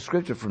consistent to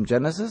Scripture from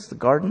Genesis, the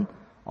garden,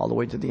 all the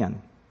way to the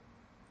end.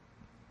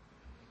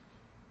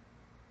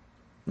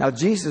 Now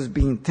Jesus,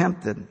 being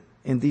tempted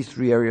in these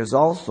three areas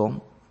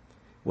also,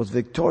 was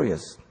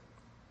victorious.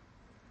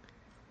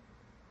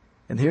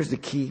 And here's the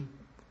key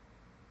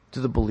to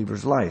the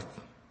believer's life.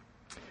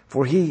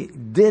 For he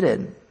did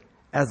it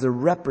as a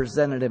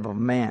representative of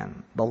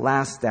man, the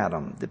last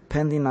Adam,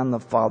 depending on the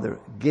Father,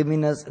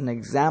 giving us an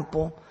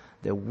example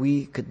that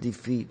we could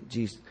defeat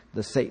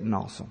the Satan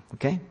also.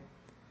 Okay?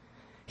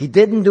 He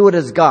didn't do it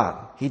as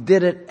God. He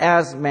did it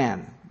as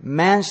man.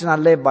 Man should not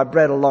live by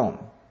bread alone.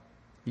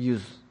 He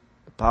used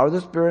the power of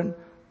the Spirit,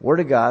 Word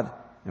of God,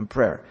 and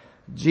prayer.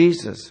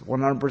 Jesus,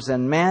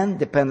 100% man,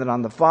 depended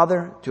on the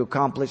Father to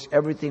accomplish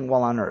everything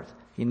while on earth.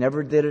 He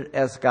never did it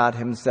as God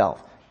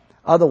himself.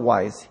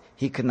 Otherwise,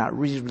 he could not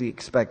reasonably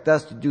expect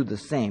us to do the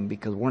same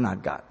because we're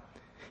not God.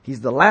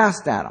 He's the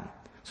last Adam.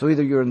 So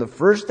either you're in the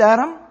first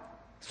Adam,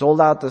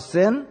 sold out to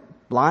sin,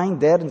 blind,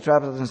 dead, and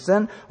trapped in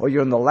sin, or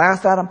you're in the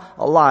last Adam,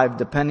 alive,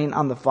 depending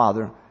on the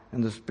Father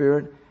and the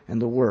Spirit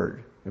and the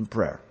Word and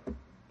prayer.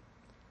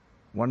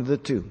 One of the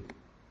two.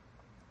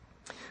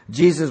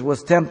 Jesus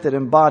was tempted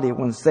in body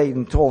when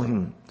Satan told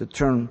him to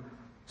turn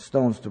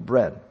stones to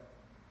bread.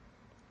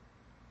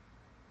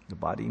 The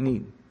body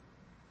need.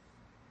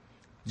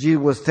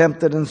 Jesus was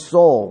tempted in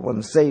soul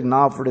when Satan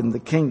offered him the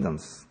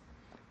kingdoms,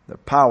 the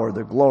power,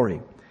 the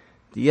glory,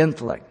 the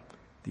intellect,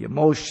 the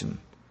emotion,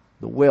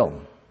 the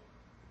will.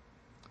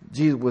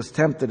 Jesus was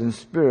tempted in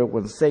spirit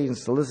when Satan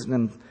solicited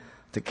him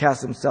to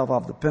cast himself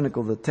off the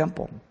pinnacle of the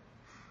temple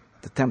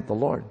to tempt the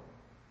Lord.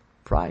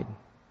 Pride,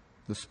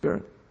 the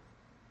spirit.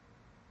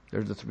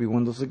 There's the three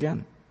windows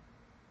again.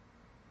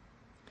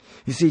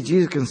 You see,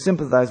 Jesus can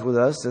sympathize with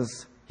us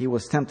as he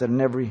was tempted in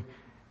every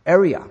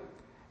area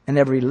and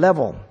every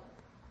level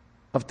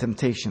of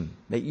temptation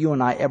that you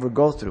and I ever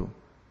go through.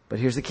 But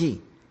here's the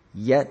key.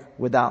 Yet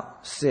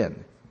without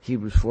sin.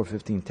 Hebrews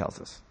 4:15 tells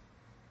us.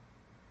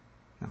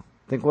 Now,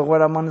 think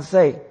what I'm going to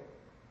say.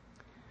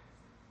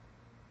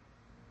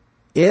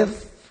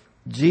 If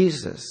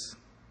Jesus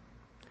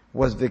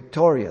was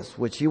victorious,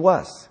 which he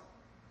was,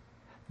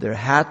 there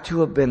had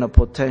to have been a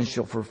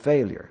potential for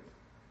failure.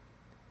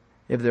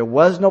 If there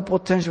was no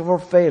potential for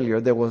failure,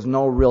 there was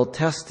no real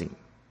testing.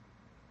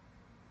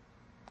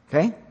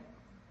 Okay?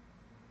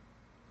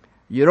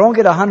 You don't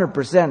get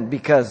 100%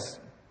 because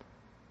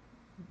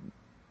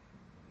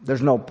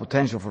there's no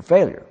potential for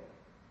failure.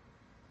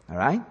 All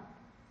right?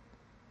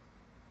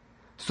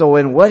 So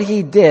in what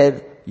he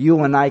did,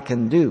 you and I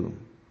can do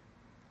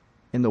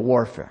in the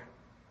warfare.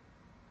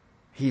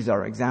 He's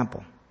our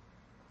example.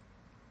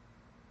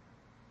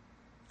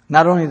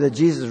 Not only did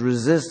Jesus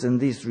resist in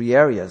these three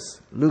areas,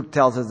 Luke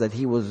tells us that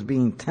he was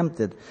being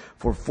tempted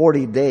for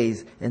 40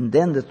 days, and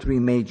then the three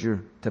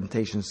major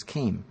temptations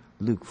came.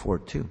 Luke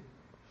 4:2.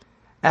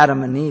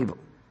 Adam and Eve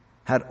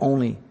had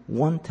only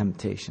one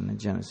temptation in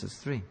Genesis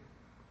 3.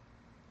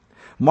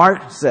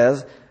 Mark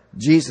says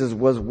Jesus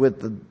was with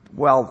the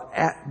wild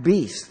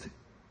beast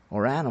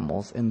or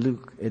animals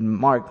in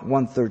Mark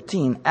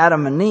 1:13.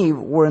 Adam and Eve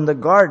were in the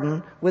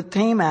garden with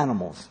tame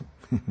animals.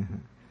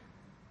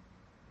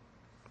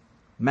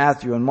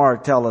 Matthew and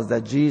Mark tell us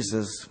that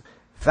Jesus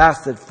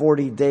fasted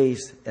 40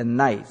 days and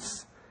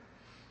nights.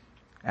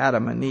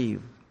 Adam and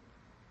Eve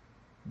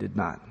did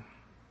not.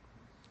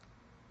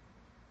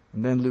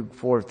 And then Luke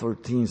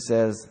 4:13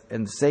 says,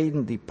 and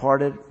Satan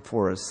departed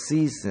for a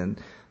season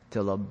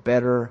till a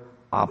better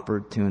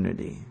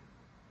opportunity.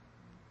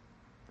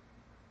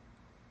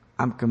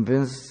 I'm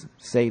convinced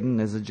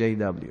Satan is a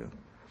JW.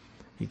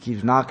 He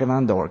keeps knocking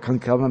on the door,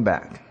 coming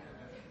back.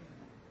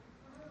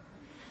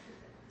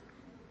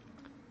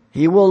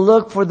 He will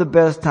look for the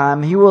best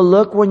time. He will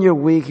look when you're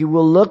weak. He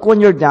will look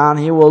when you're down.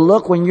 He will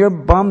look when you're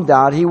bummed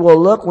out. He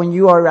will look when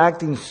you are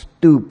acting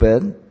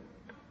stupid.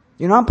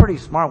 You know, I'm pretty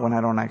smart when I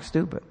don't act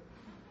stupid.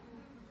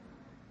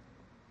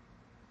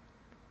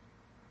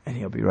 And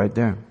he'll be right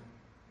there.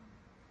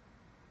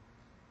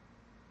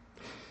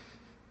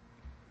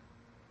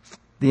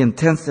 The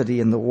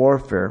intensity in the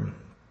warfare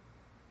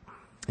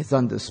is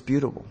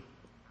undisputable.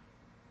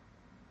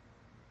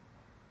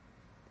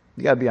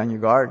 You got to be on your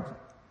guard.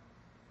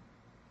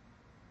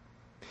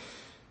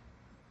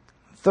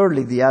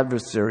 Thirdly, the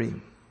adversary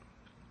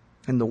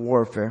in the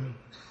warfare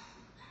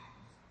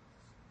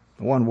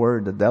One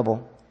word, the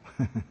devil.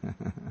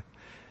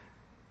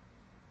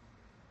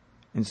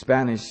 In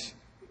Spanish,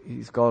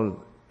 he's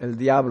called El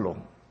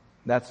Diablo.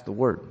 That's the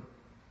word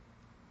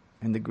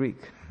in the Greek.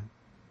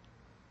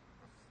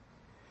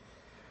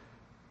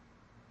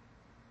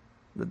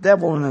 The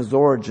devil in his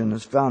origin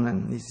is found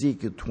in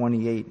Ezekiel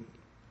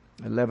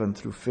 28:11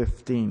 through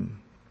 15.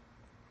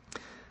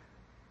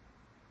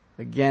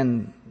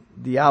 Again,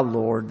 Diablo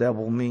or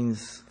devil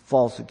means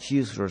false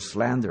accuser or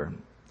slander.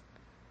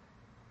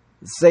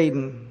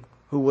 Satan,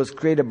 who was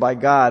created by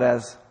God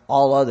as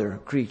all other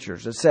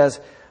creatures. It says,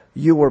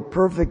 you were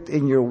perfect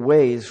in your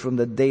ways from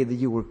the day that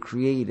you were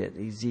created.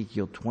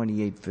 Ezekiel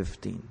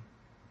 28:15.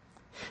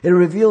 It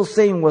reveals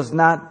Satan was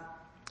not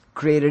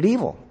created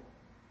evil.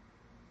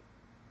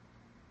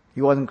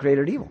 He wasn't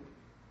created evil,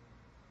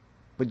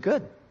 but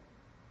good.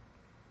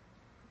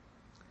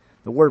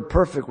 The word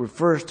perfect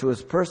refers to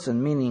his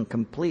person, meaning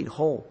complete,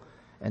 whole,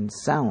 and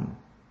sound.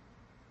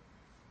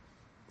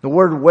 The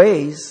word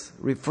ways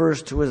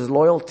refers to his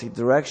loyalty,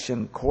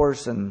 direction,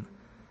 course, and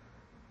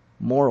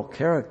moral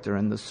character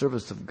in the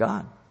service of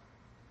God.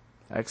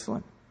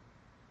 Excellent.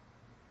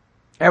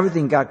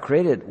 Everything God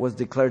created was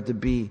declared to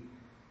be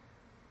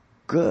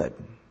good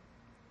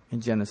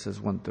in Genesis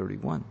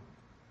 1:31.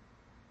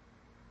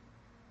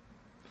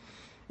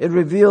 It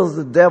reveals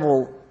the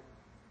devil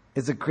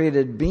is a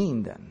created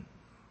being then.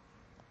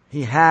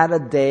 He had a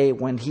day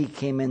when he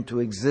came into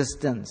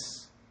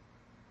existence.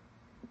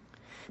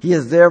 He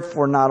is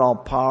therefore not all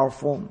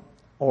powerful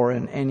or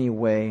in any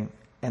way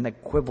an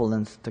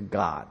equivalence to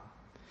God.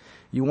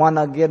 You want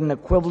to get an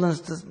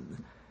equivalence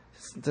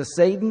to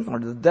Satan or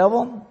the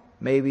devil?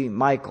 Maybe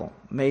Michael,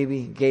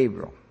 maybe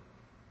Gabriel,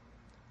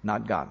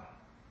 not God.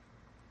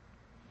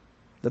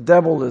 The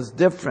devil is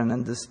different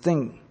and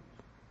distinct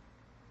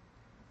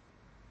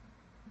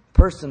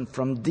person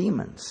from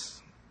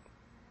demons.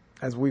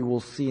 As we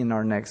will see in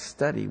our next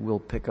study, we'll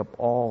pick up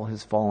all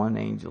his fallen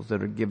angels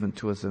that are given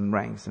to us in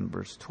ranks in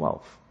verse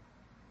 12.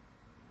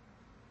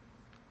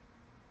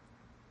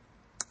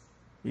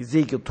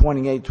 Ezekiel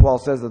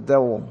 28:12 says the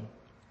devil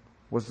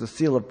was the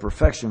seal of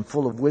perfection,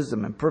 full of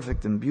wisdom and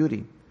perfect in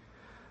beauty.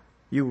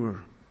 The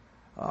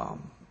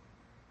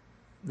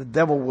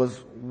devil was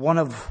one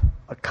of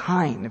a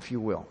kind, if you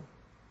will.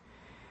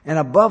 And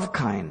above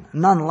kind,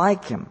 none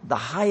like him, the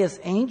highest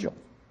angel.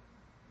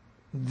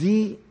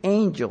 The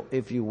angel,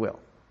 if you will.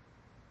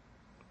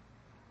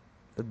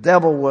 The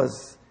devil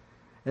was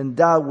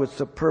endowed with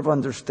superb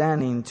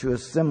understanding to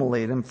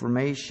assimilate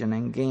information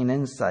and gain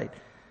insight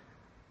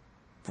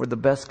for the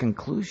best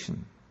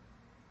conclusion.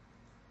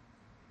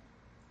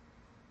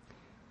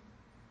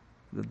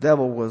 The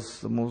devil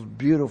was the most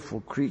beautiful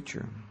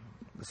creature.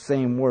 The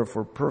same word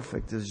for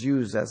perfect is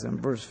used as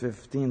in verse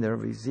 15 there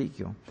of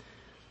Ezekiel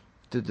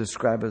to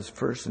describe his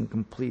first and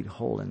complete,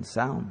 whole and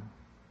sound.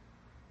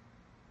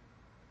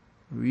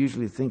 We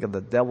usually think of the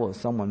devil as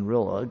someone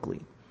real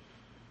ugly.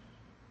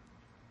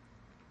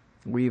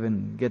 We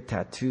even get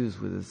tattoos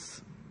with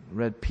his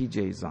red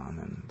PJs on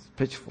and his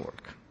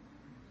pitchfork.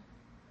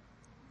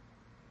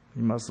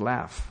 You must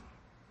laugh.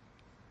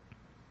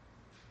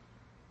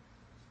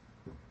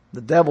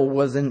 The devil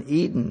was in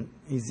Eden,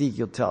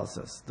 Ezekiel tells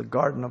us, the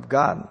garden of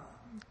God,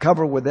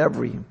 covered with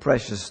every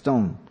precious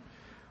stone,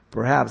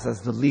 perhaps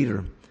as the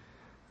leader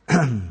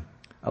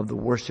of the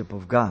worship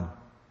of God.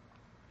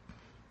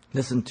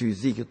 Listen to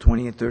Ezekiel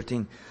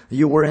 28:13.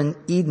 You were in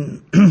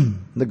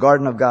Eden, the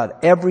garden of God.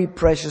 Every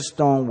precious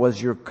stone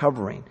was your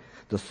covering.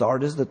 The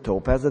sardis, the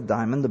topaz, the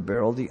diamond, the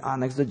beryl, the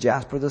onyx, the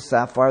jasper, the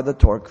sapphire, the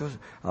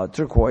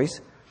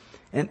turquoise,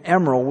 and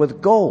emerald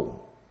with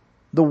gold.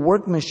 The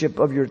workmanship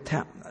of your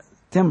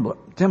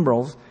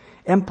timbrels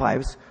and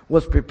pipes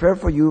was prepared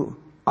for you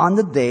on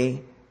the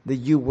day that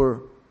you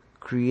were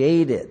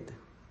created.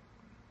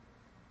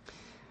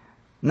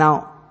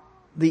 Now,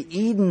 the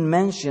Eden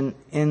mentioned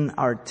in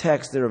our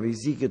text there of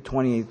Ezekiel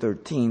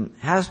 28:13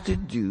 has to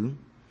do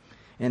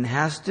and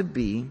has to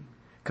be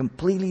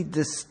completely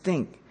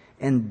distinct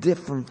and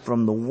different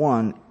from the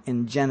one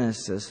in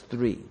Genesis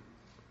 3.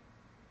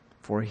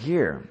 For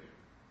here,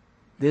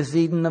 this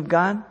Eden of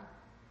God,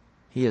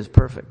 he is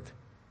perfect.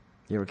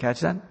 You ever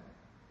catch that?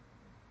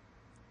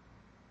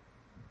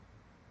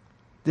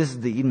 This is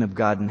the Eden of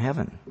God in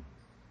heaven.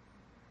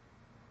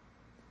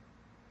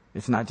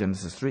 It's not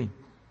Genesis 3.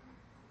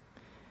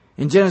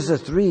 In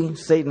Genesis 3,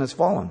 Satan has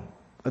fallen,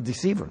 a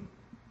deceiver,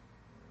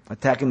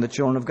 attacking the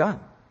children of God,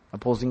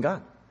 opposing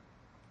God.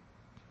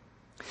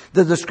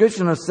 The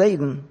description of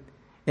Satan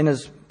in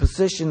his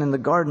position in the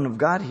garden of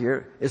God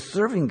here is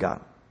serving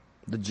God.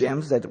 The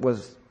gems that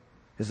was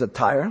his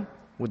attire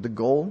with the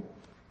gold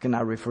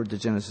cannot refer to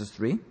Genesis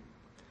 3.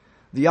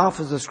 The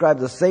office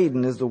described as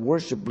Satan is the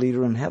worship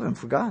leader in heaven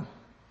for God.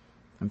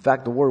 In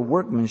fact, the word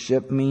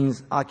workmanship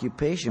means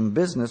occupation,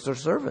 business, or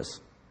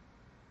service.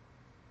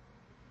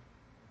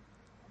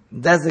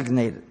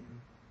 Designated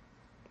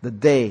the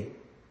day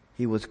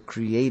he was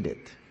created.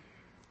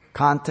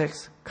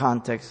 Context,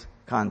 context,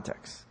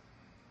 context.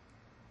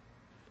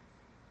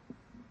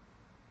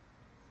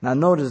 Now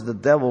notice the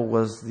devil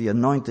was the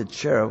anointed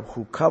cherub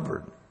who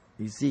covered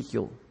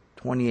Ezekiel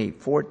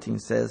 28:14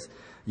 says,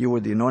 you were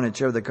the anointed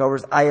cherub that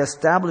covers. I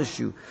established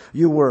you.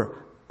 You were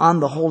on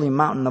the holy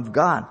mountain of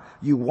God.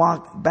 You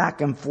walked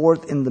back and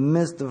forth in the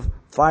midst of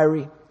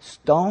fiery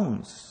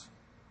stones.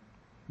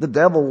 The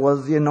devil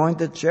was the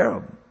anointed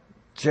cherub.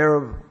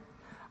 Cherub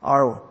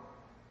are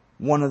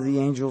one of the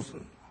angels'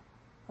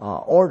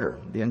 order,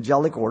 the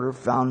angelic order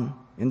found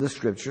in the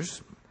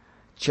scriptures.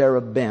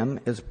 Cherubim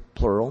is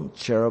plural,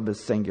 cherub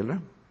is singular.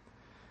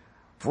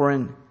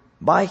 For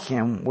by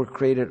him were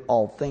created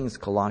all things,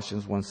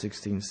 Colossians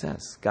 1:16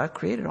 says. God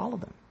created all of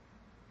them.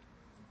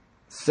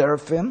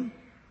 Seraphim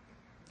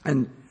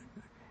and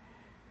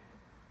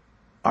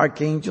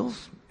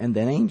archangels and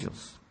then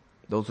angels.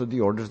 Those are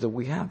the orders that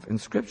we have in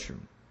scripture.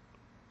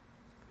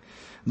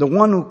 The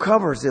one who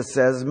covers, it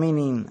says,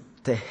 meaning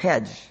to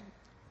hedge,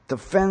 to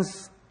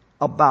fence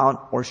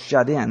about or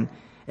shut in,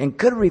 and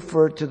could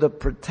refer to the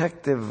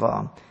protective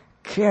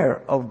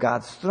care of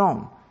God's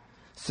throne,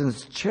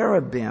 since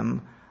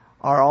cherubim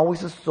are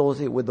always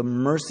associated with the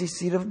mercy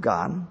seat of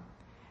God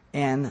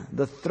and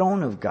the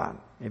throne of God.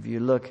 If you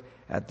look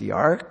at the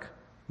ark,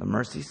 the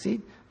mercy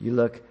seat, you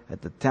look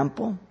at the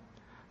temple,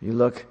 you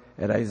look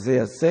at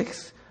Isaiah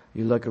 6,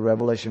 you look at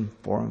Revelation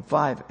 4 and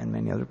 5, and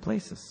many other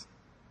places.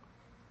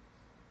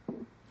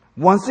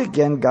 Once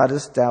again, God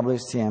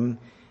established him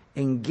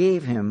and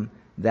gave him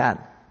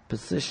that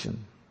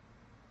position.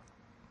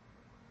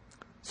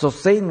 So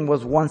Satan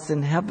was once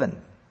in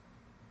heaven.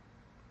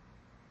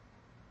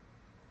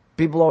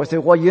 People always say,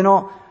 well, you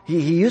know, he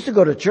used to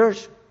go to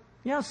church.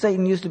 Yeah,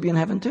 Satan used to be in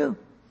heaven too.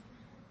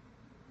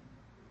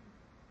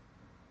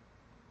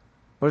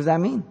 What does that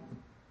mean?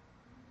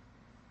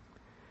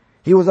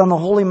 He was on the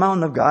holy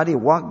mountain of God. He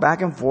walked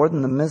back and forth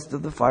in the midst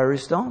of the fiery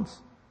stones.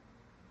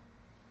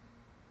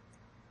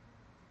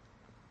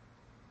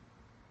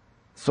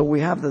 So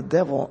we have the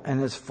devil and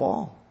his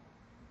fall.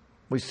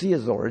 We see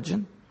his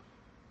origin,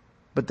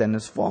 but then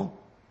his fall.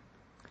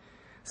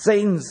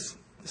 Satan's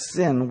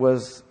sin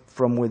was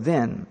from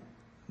within,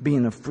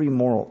 being a free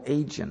moral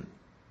agent.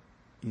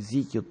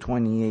 Ezekiel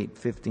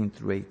 28:15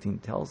 through 18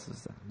 tells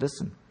us that.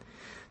 Listen.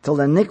 Till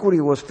iniquity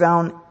was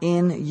found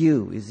in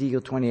you.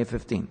 Ezekiel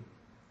 28:15.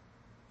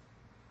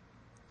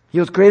 He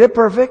was created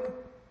perfect,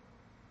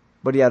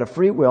 but he had a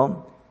free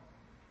will,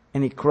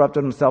 and he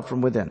corrupted himself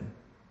from within.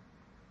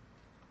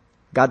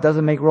 God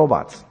doesn't make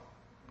robots.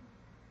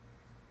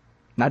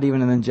 Not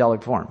even in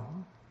angelic form.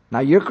 Now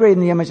you're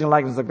creating the image and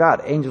likeness of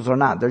God. Angels are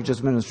not. They're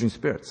just ministering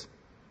spirits.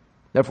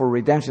 Therefore,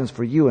 redemption is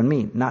for you and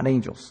me, not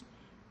angels.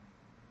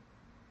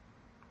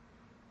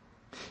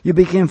 You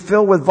became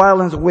filled with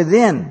violence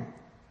within,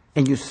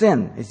 and you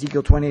sin.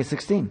 Ezekiel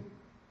 28:16.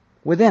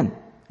 Within,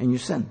 and you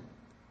sin.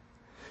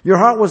 Your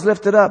heart was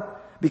lifted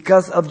up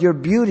because of your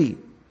beauty.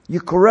 You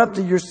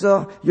corrupted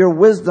yourself, your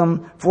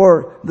wisdom,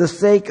 for the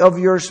sake of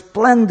your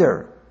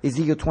splendor.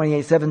 Ezekiel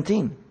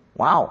 28:17.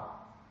 Wow.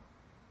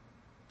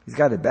 He's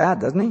got it bad,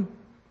 doesn't he?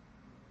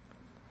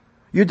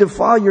 You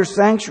defile your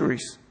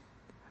sanctuaries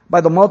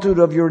by the multitude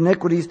of your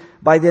iniquities,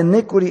 by the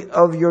iniquity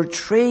of your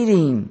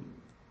trading.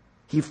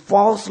 He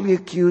falsely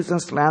accused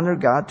and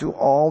slandered God to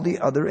all the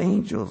other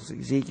angels.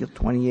 Ezekiel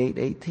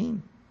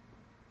 28:18.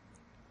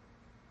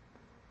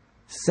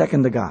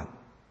 Second to God.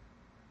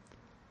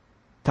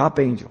 Top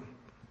angel.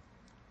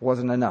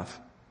 Wasn't enough.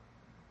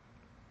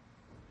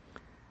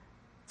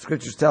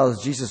 Scriptures tell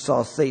us Jesus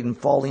saw Satan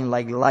falling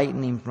like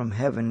lightning from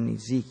heaven in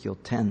Ezekiel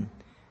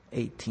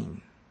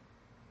 10:18.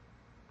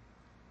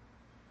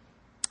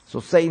 So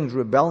Satan's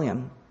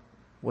rebellion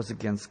was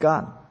against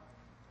God.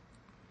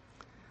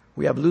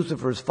 We have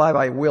Lucifer's 5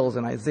 I wills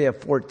in Isaiah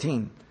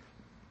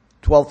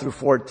 14:12 through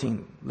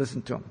 14.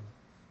 Listen to him.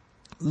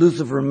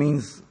 Lucifer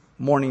means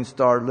morning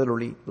star,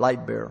 literally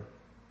light bearer.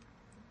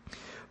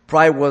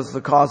 Pride was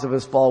the cause of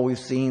his fall. We've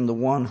seen the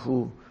one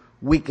who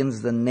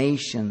weakens the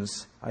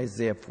nations,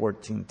 Isaiah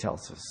 14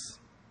 tells us.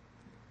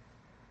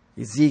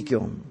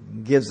 Ezekiel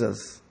gives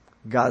us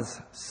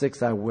God's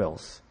 6 I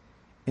wills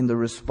in the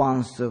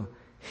response to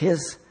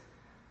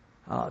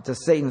to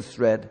Satan's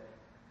threat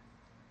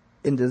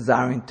in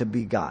desiring to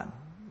be God.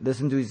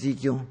 Listen to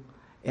Ezekiel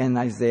and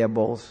Isaiah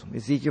both.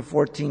 Ezekiel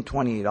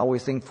 14:28.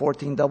 Always think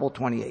 14 double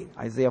 28.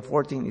 Isaiah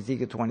 14,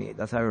 Ezekiel 28.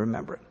 That's how I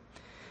remember it.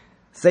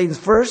 Satan's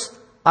first,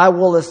 I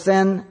will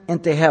ascend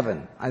into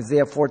heaven.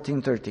 Isaiah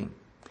 14:13.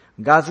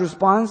 God's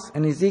response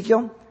in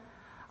Ezekiel,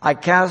 I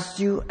cast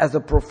you as a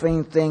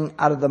profane thing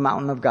out of the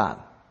mountain of God.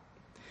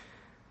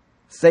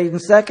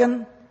 Satan's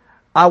second,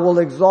 I will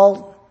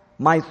exalt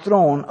my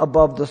throne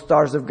above the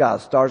stars of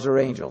God. Stars are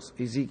angels.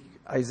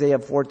 Isaiah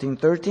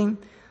 14:13.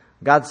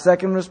 God's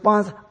second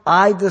response,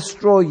 I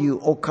destroy you,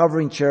 O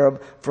covering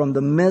cherub, from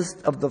the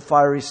midst of the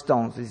fiery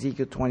stones.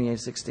 Ezekiel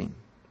 28:16.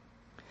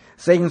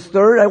 Satan's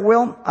third, I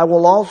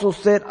will also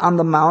sit on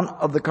the mount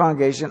of the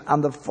congregation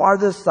on the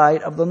farthest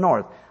side of the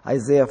north.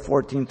 Isaiah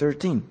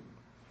 14:13.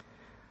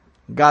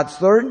 God's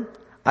third,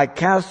 I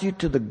cast you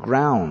to the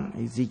ground.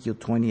 Ezekiel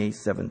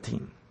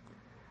 28:17.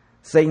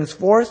 Satan's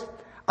fourth,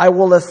 I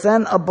will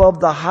ascend above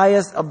the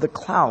highest of the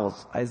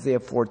clouds. Isaiah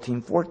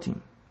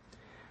 14:14.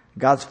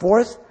 God's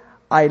fourth,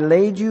 I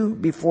laid you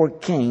before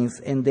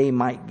kings, and they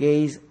might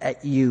gaze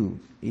at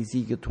you.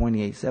 Ezekiel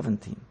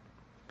 28:17.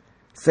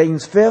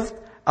 Satan's fifth,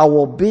 I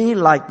will be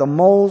like the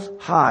Most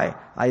High.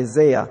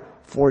 Isaiah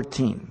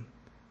 14.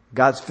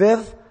 God's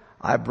fifth,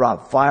 I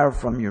brought fire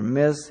from your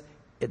midst.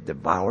 It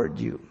devoured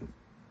you.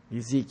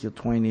 Ezekiel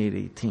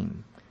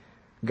 28:18.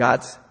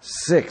 God's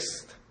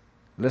sixth,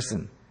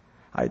 listen,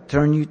 I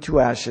turn you to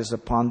ashes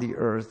upon the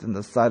earth in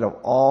the sight of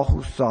all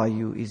who saw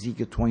you.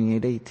 Ezekiel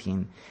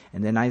 28:18.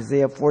 And then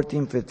Isaiah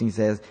 14:15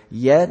 says,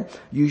 yet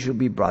you shall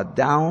be brought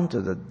down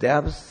to the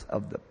depths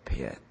of the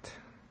pit.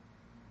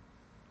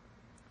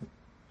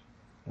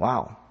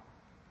 Wow.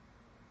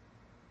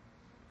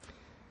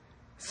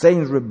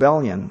 Satan's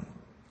rebellion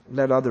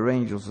led other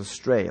angels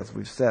astray, as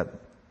we've said.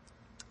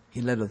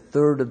 He led a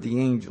third of the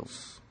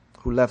angels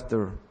who left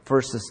their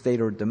first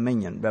estate or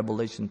dominion,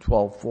 Revelation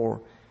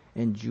 12:4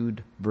 and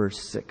Jude verse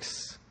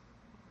 6.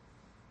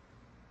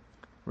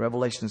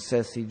 Revelation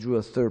says he drew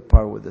a third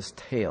part with his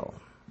tail.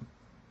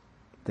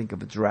 Think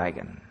of a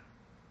dragon.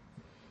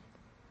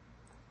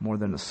 More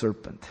than a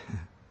serpent.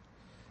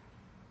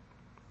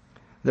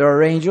 There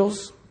are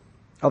angels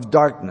of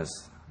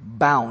darkness,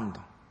 bound,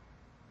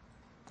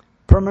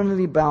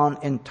 permanently bound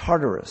in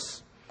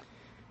Tartarus,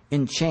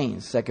 in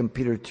chains, 2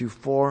 Peter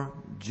 2:4,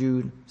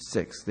 Jude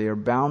 6. They are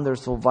bound, they're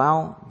so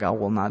vile, God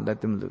will not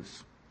let them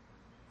loose.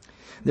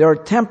 There are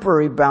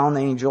temporary bound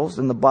angels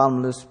in the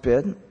bottomless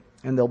pit,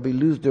 and they'll be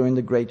loosed during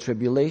the Great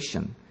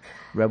Tribulation,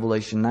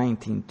 Revelation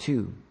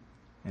 19:2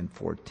 and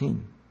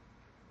 14.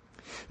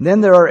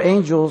 Then there are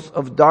angels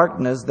of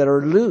darkness that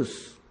are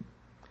loose.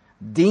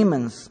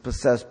 Demons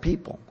possess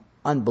people,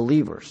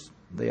 unbelievers,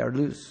 they are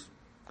loose.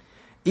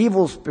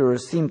 Evil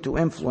spirits seem to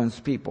influence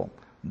people,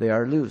 they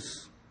are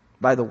loose.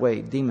 By the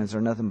way, demons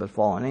are nothing but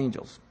fallen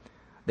angels.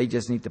 They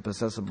just need to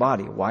possess a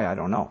body. Why, I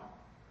don't know.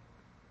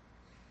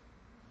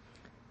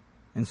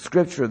 In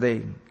Scripture,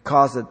 they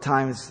cause at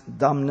times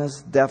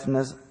dumbness,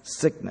 deafness,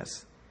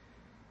 sickness.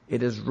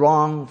 It is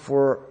wrong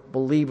for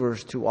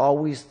believers to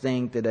always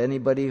think that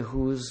anybody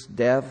who's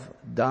deaf,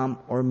 dumb,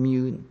 or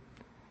mute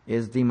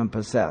is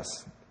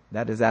demon-possessed.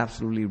 That is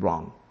absolutely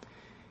wrong.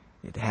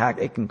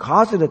 It can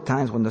cause it at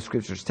times when the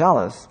Scriptures tell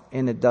us,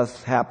 and it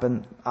does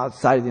happen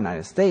outside of the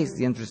United States.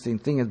 The interesting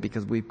thing is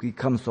because we've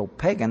become so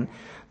pagan,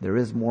 there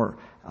is more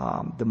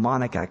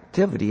demonic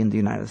activity in the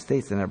United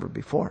States than ever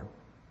before.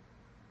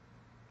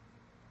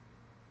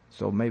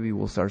 So maybe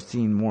we'll start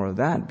seeing more of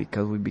that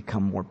because we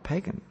become more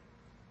pagan.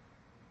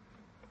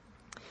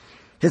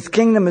 His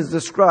kingdom is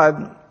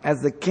described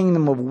as the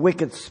kingdom of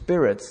wicked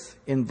spirits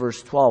in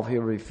verse 12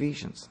 here of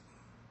Ephesians.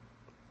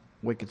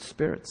 Wicked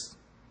spirits.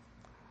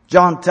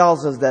 John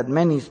tells us that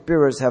many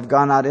spirits have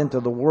gone out into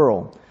the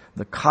world,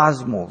 the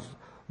cosmos,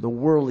 the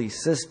worldly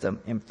system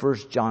in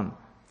 1 John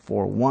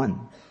 4:1.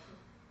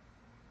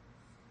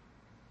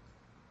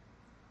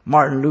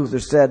 Martin Luther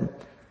said,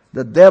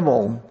 the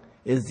devil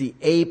is the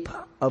ape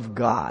of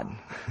God.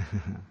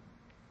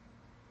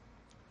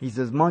 He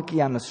says,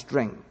 monkey on a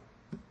string.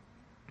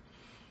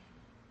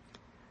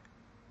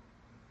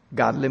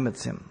 God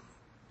limits him.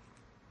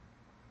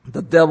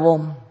 The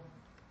devil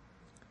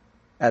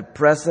at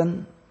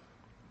present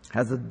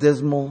has a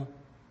dismal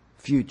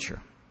future.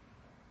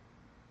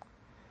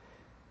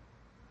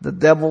 The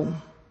devil,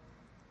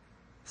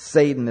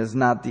 Satan, is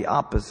not the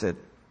opposite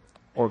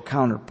or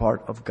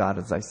counterpart of God,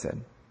 as I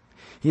said.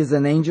 He is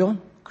an angel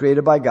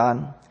created by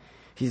God.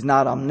 He's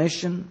not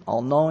omniscient,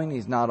 all-knowing.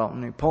 He's not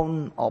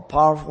omnipotent,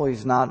 all-powerful.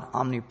 He's not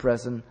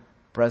omnipresent,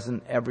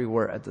 present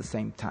everywhere at the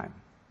same time.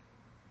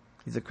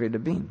 He's a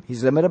created being.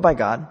 He's limited by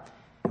God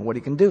and what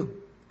he can do.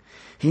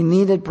 He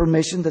needed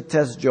permission to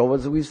test Job,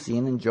 as we've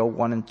seen in Job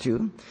 1 and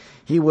 2.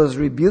 He was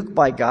rebuked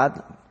by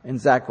God in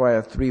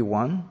Zechariah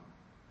 3:1.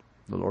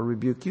 The Lord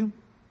rebuke you.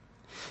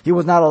 He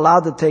was not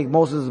allowed to take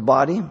Moses'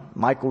 body.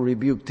 Michael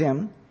rebuked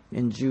him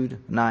in Jude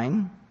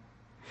 9.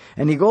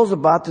 And he goes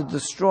about to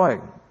destroy.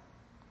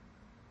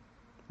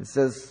 It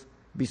says,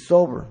 be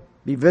sober,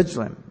 be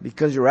vigilant,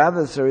 because your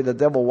adversary, the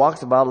devil,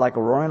 walks about like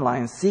a roaring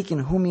lion, seeking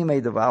whom he may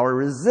devour.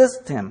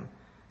 Resist him,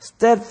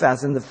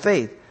 steadfast in the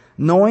faith,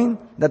 knowing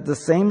that the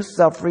same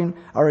suffering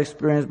are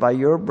experienced by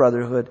your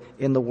brotherhood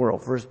in the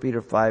world. 1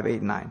 Peter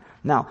 5:8-9.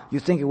 Now, you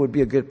think it would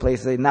be a good place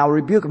to say, now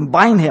rebuke him,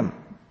 bind him.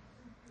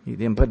 He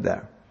didn't put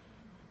there.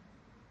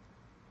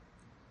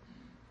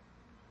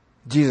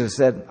 Jesus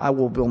said, I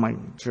will build my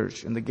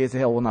church, and the gates of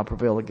hell will not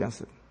prevail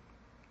against it.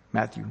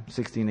 Matthew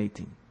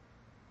 16:18.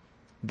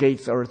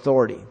 Gates are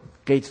authority.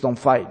 Gates don't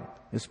fight.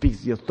 It speaks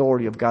the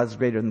authority of God is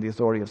greater than the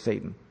authority of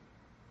Satan.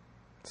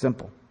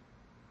 Simple.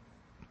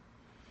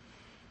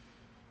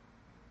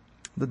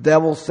 The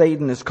devil,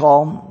 Satan, is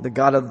called the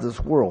god of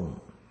this world,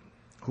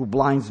 who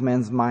blinds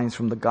men's minds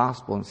from the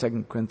gospel in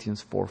 2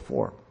 Corinthians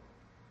 4:4.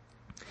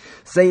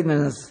 Satan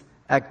and his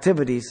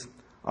activities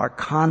are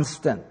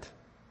constant.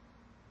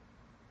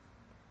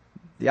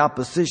 The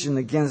opposition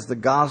against the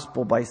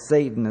gospel by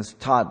Satan is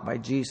taught by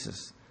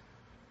Jesus.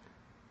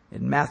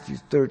 In Matthew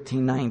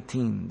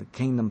 13:19, the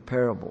kingdom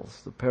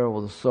parables, the parable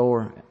of the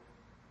sower,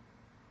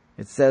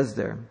 it says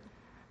there,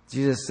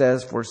 Jesus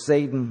says, for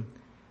Satan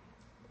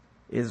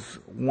is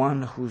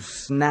one who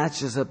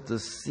snatches up the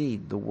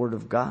seed, the word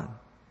of God,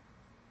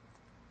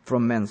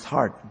 from men's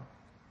heart,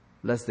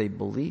 lest they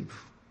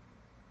believe.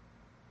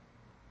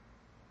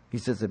 He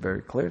says it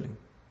very clearly.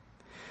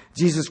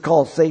 Jesus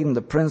called Satan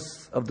the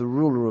prince of the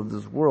ruler of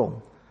this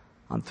world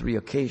on 3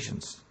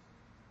 occasions.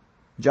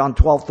 John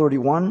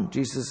 12:31,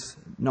 Jesus,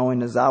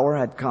 knowing his hour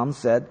had come,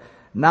 said,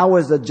 "Now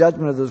is the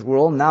judgment of this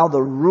world. Now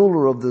the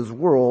ruler of this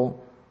world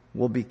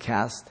will be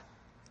cast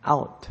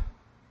out."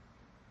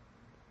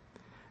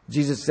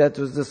 Jesus said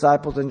to his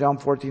disciples in John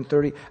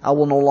 14:30, "I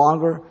will no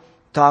longer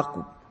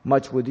talk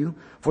much with you,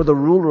 for the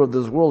ruler of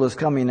this world is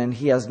coming, and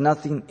he has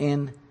nothing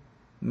in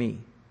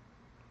me."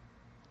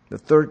 The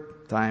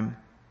third time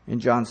in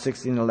John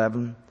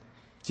 16:11,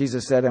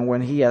 Jesus said, "And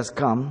when he has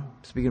come,"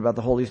 speaking about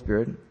the Holy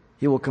Spirit,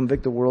 "he will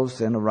convict the world of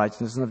sin, of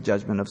righteousness, and of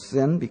judgment. Of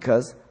sin,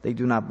 because they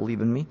do not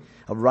believe in me.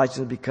 Of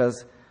righteousness,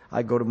 because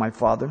I go to my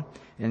Father,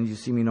 and you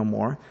see me no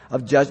more.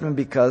 Of judgment,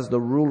 because the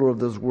ruler of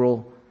this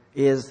world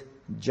is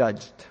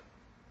judged."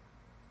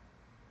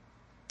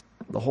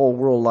 The whole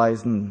world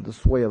lies in the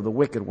sway of the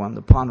wicked one,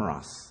 the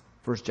Poneros.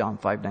 1 John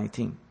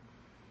 5:19.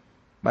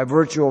 By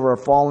virtue of our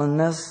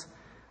fallenness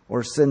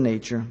or sin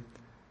nature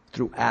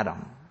through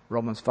Adam.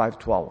 Romans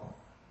 5:12.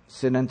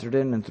 Sin entered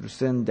in, and through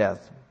sin,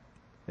 death.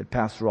 It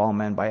passed through all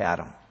men by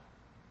Adam.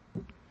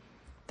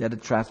 Dead to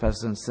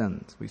trespasses and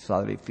sins. We saw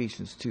that in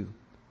Ephesians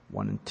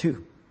 2:1 and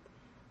 2.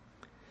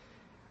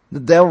 The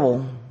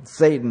devil,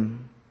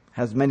 Satan,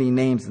 has many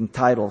names and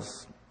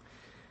titles.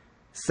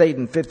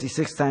 Satan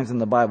 56 times in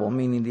the Bible,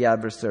 meaning the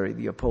adversary,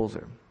 the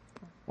opposer.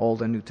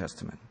 Old and New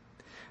Testament.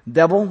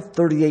 Devil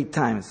 38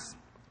 times,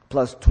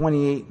 plus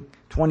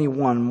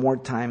 21 more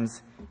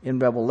times in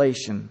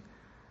Revelation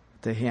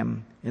to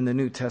him in the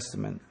New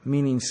Testament,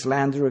 meaning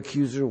slander,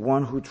 accuser,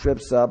 one who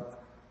trips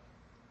up.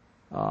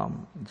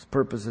 Its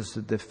purpose is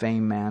to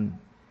defame man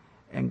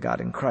and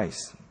God in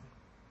Christ.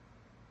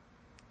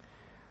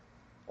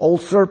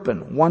 Old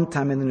serpent, 1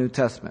 time in the New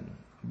Testament,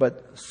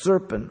 but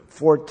serpent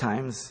 4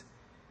 times,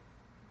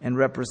 and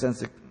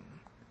represents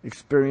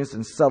experience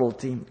and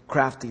subtlety,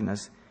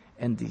 craftiness,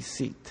 and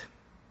deceit.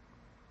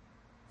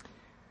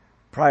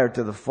 Prior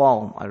to the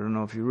fall, I don't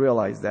know if you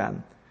realize that,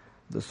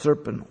 the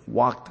serpent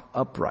walked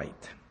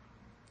upright.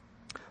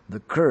 The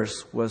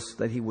curse was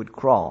that he would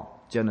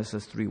crawl,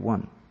 Genesis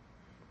 3:1,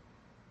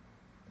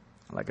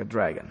 like a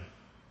dragon.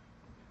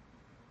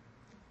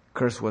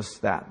 Curse was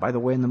that. By the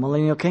way, in the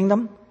millennial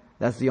kingdom,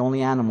 that's the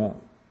only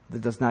animal that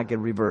does not get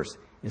reversed.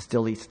 It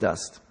still eats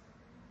dust.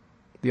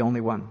 The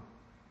only one.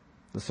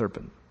 The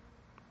serpent.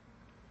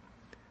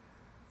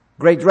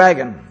 Great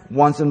dragon,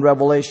 once in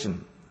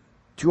Revelation.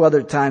 2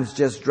 other times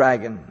just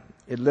dragon.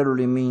 It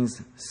literally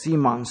means sea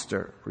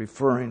monster,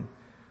 referring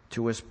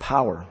to his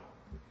power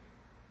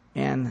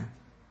and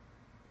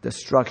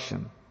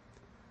destruction.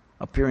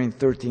 Appearing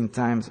 13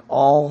 times,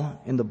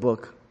 all in the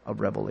book of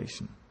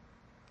Revelation.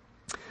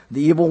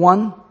 The evil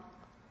one,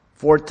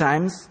 4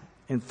 times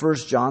in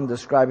 1 John,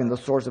 describing the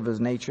source of his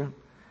nature.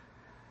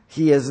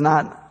 He is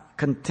not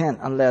content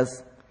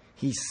unless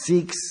he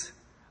seeks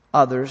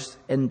others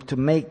and to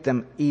make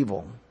them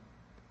evil.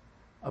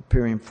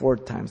 Appearing 4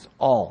 times,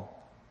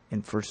 all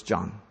in 1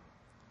 John.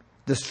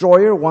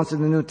 Destroyer, once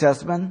in the New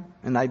Testament,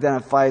 and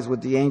identifies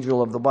with the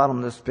angel of the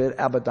bottomless pit,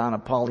 Abaddon,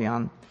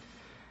 Apollyon,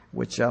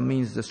 which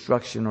means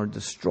destruction or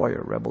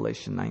destroyer,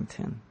 Revelation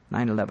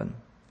 9:11.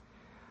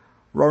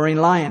 Roaring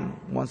lion,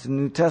 once in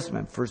the New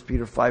Testament, 1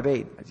 Peter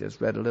 5:8. I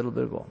just read a little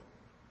bit ago.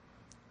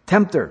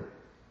 Tempter,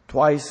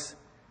 twice,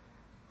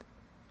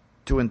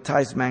 to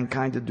entice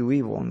mankind to do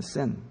evil and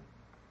sin.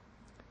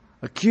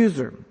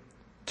 Accuser,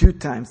 2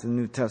 times in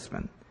the New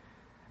Testament,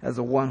 as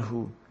the one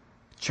who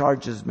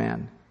charges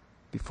man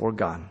before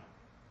God.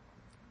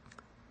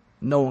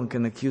 No one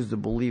can accuse the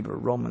believer,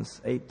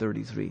 Romans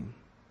 8:33.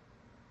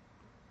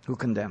 Who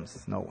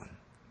condemns? No one.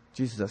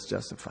 Jesus has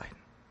justified.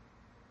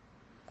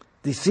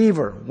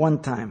 Deceiver, 1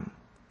 time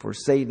for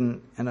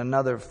Satan and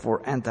another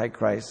for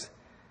Antichrist,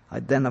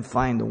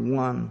 identifying the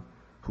one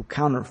who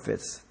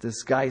counterfeits,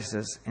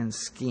 disguises, and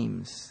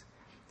schemes.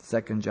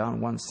 2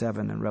 John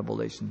 1:7 and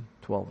Revelation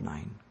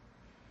 12:9.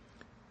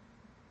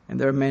 And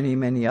there are many,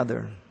 many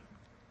other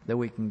that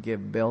we can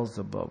give: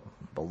 Beelzebub,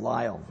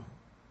 Belial,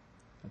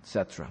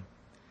 etc.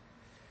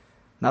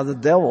 Now the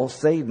devil,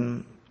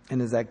 Satan,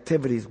 and his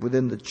activities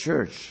within the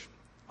church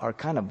are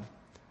kind of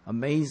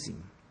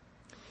amazing.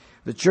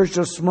 The church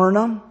of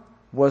Smyrna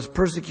was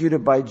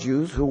persecuted by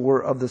Jews who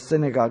were of the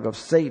synagogue of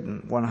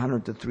Satan,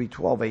 100 to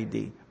 312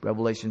 AD,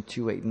 Revelation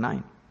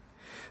 2:8-9.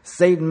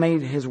 Satan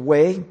made his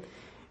way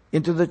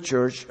into the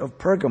church of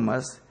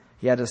Pergamos.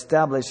 He had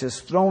established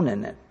his throne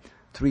in it,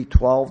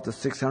 312 to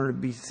 600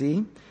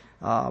 BC,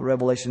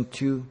 Revelation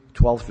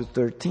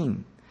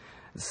 2:12-13.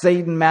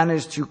 Satan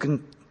managed to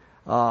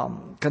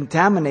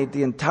contaminate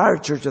the entire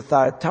church of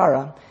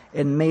Thyatira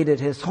and made it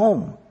his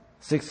home,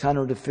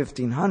 600 to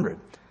 1500.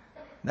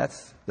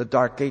 That's the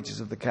dark ages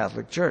of the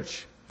Catholic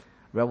Church.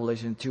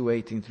 Revelation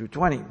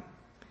 2:18-20.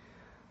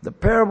 The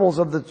parables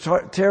of the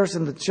tares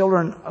and the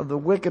children of the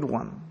wicked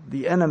one,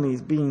 the enemies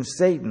being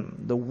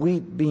Satan, the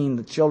wheat being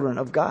the children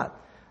of God.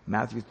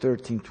 Matthew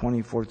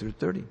 13:24 through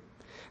 30.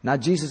 Now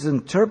Jesus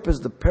interprets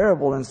the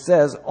parable and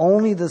says,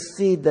 only the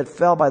seed that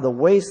fell by the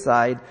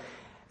wayside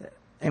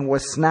and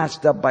was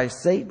snatched up by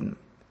Satan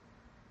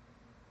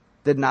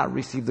did not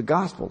receive the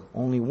gospel.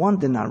 Only one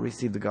did not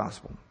receive the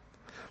gospel.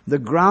 The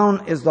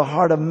ground is the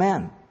heart of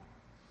man.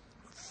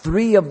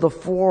 3 of the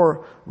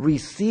 4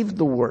 received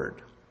the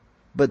word,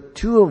 but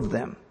 2 of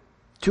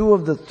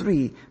the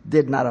 3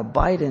 did not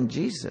abide in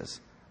Jesus,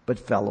 but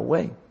fell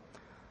away.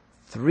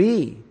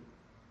 3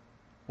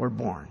 were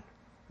born.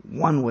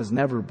 1 was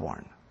never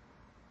born.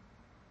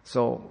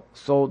 So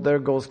there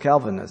goes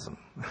Calvinism.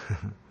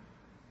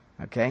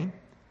 Okay?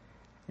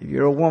 If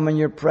you're a woman,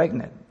 you're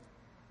pregnant,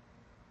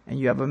 and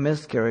you have a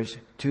miscarriage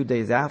 2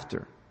 days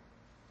after,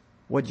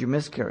 what'd you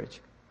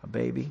miscarriage? A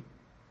baby.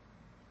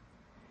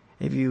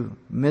 If you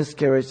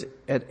miscarriage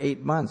at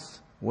 8 months,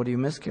 what do you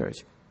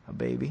miscarriage? A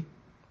baby.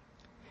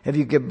 If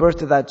you give birth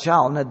to that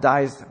child and it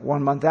dies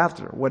 1 month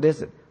after, what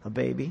is it? A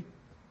baby.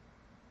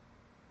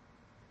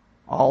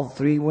 All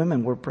 3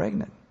 women were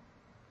pregnant.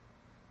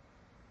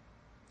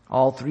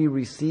 All 3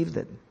 received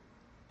it.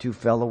 2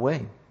 fell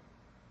away.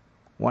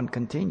 1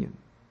 continued.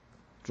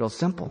 It's real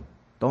simple.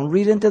 Don't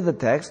read into the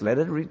text. Let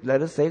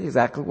it say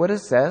exactly what it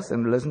says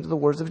and listen to the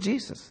words of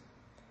Jesus.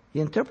 He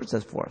interprets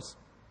this for us.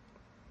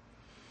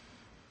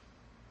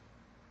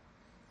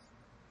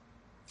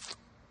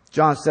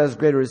 John says,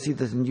 greater is he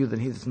that's in you than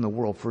he that's in the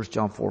world, 1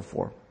 John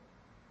 4:4.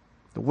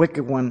 The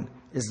wicked one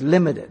is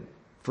limited,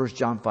 1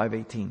 John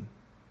 5:18.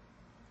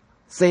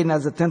 Satan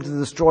has attempted to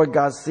destroy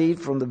God's seed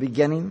from the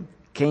beginning.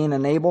 Cain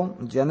and Abel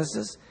in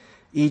Genesis.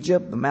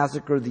 Egypt, the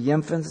massacre of the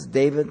infants.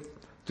 David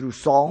through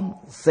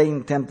Saul.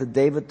 Satan tempted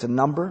David to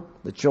number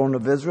the children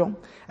of Israel.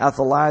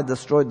 Athaliah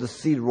destroyed the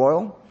seed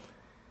royal.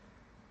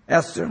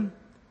 Esther,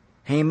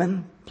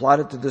 Haman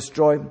plotted to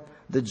destroy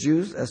the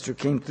Jews. Esther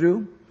came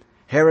through.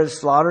 Herod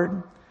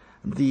slaughtered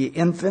the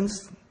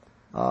infants.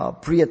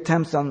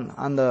 Pre-attempts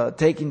on the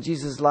taking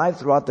Jesus' life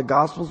throughout the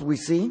Gospels we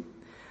see.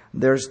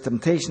 There's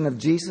temptation of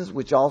Jesus,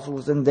 which also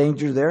was in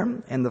danger there.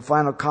 And the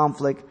final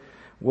conflict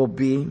will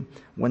be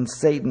when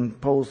Satan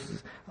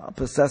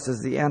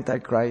possesses the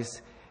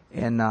Antichrist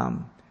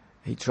and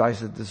he tries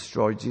to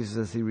destroy Jesus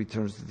as he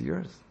returns to the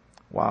earth.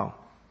 Wow.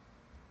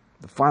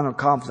 The final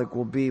conflict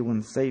will be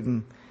when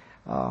Satan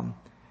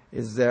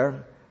is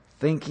there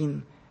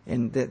thinking,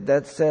 and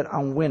that said,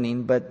 I'm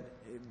winning, but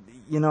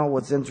you know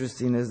what's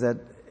interesting is that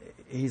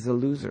he's a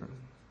loser.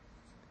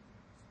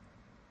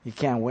 He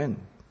can't win.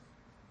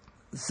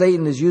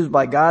 Satan is used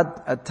by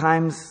God at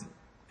times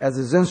as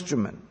his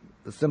instrument.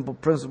 The simple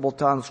principle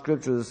taught in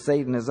Scripture is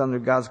Satan is under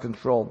God's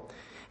control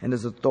and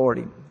his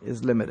authority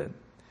is limited.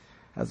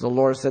 As the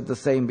Lord said the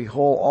same,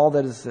 behold, all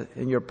that is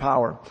in your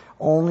power,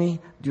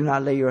 only do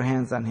not lay your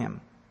hands on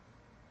him.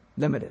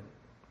 Limited.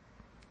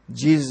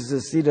 Jesus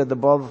is seated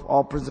above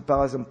all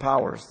principalities and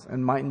powers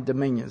and might and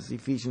dominions,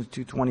 Ephesians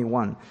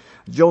 2:21.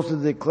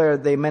 Joseph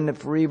declared, they meant it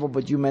for evil,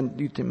 but you meant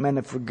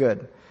it for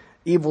good.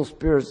 Evil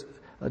spirits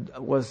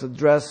was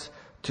addressed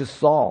to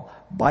Saul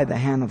by the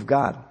hand of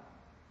God.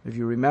 If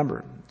you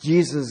remember,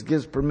 Jesus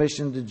gives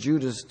permission to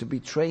Judas to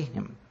betray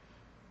him.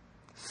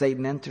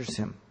 Satan enters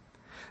him.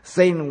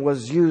 Satan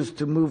was used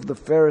to move the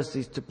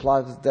Pharisees to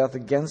plot his death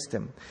against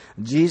him.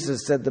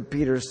 Jesus said to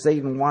Peter,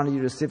 Satan wanted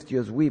you to sift you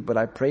as wheat, but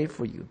I prayed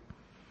for you.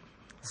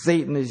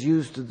 Satan is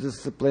used to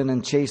discipline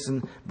and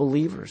chasten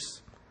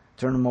believers.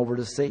 Turn them over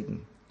to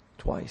Satan.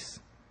 Twice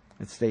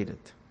it's stated.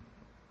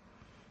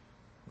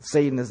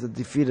 Satan is the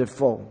defeated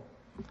foe.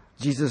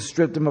 Jesus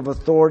stripped him of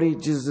authority.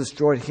 Jesus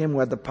destroyed him who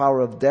had the power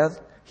of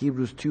death.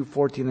 Hebrews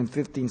 2:14 and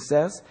 15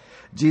 says.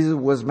 Jesus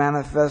was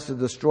manifest to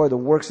destroy the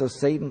works of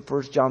Satan.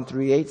 1 John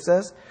 3:8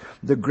 says.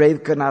 The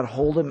grave could not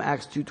hold him.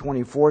 Acts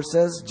 2:24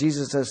 says.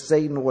 Jesus says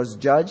Satan was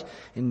judged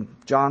in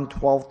John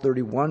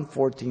 12:31,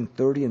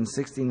 14:30, and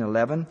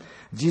 16:11.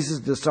 Jesus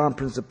disarmed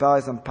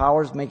principalities and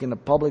powers, making a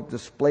public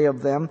display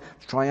of them,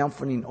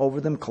 triumphing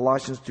over them.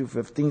 Colossians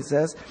 2:15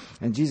 says.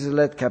 And Jesus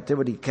led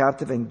captivity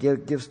captive and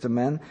gave gifts to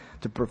men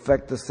to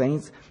perfect the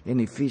saints in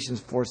Ephesians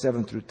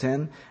 4:7 through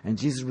 10. And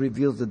Jesus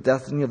reveals the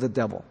destiny of the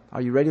devil.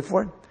 Are you ready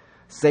for it?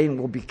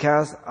 Satan will be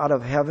cast out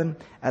of heaven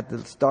at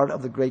the start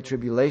of the Great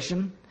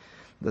Tribulation.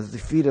 The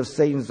defeat of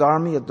Satan's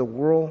army at the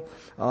world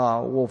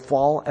will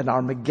fall at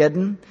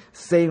Armageddon.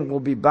 Satan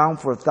will be bound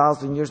for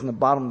 1,000 years in the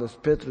bottom of this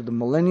pit through the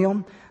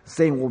millennium.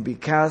 Satan will be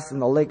cast in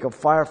the lake of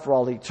fire for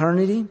all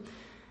eternity.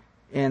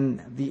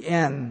 And the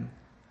end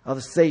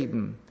of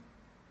Satan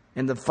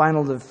and the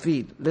final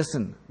defeat,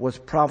 listen, was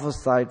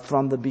prophesied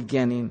from the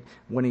beginning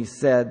when he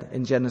said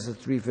in Genesis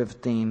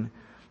 3:15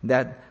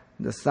 that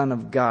the Son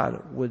of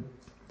God would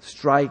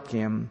strike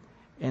him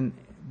in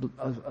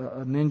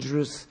an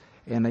injurious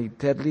and a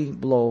deadly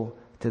blow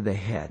to the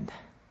head.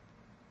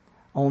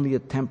 Only a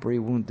temporary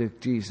wound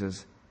did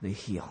Jesus to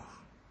heal.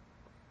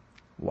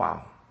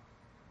 Wow.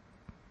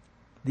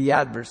 The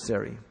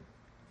adversary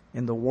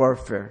in the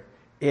warfare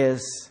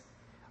is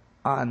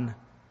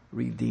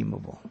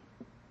unredeemable.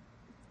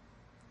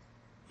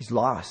 He's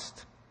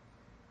lost.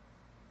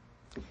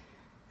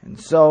 And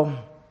so,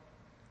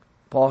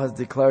 Paul has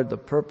declared the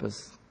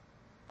purpose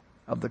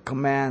of the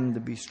command to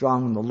be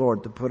strong in the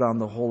Lord, to put on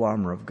the whole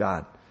armor of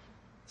God.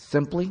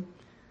 Simply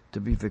to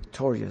be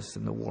victorious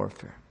in the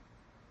warfare.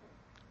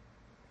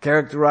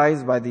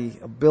 Characterized by the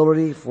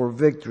ability for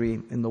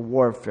victory in the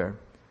warfare,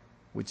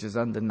 which is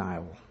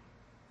undeniable.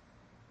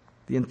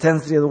 The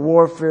intensity of the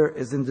warfare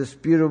is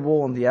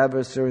indisputable, and the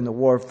adversary in the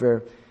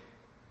warfare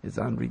is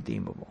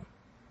unredeemable.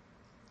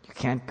 You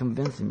can't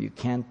convince him. You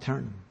can't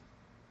turn him.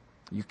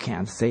 You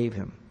can't save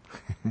him.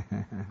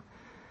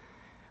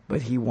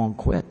 But he won't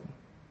quit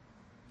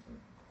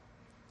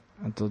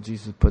until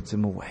Jesus puts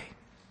him away.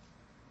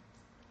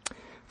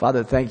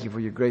 Father, thank you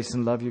for your grace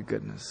and love, your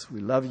goodness.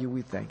 We love you.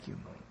 We thank you.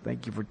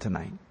 Thank you for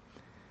tonight.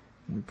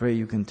 We pray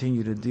you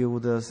continue to deal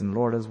with us. And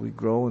Lord, as we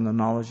grow in the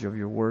knowledge of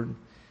your word,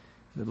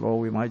 that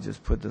Lord, we might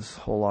just put this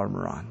whole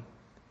armor on.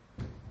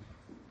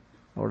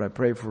 Lord, I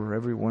pray for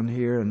everyone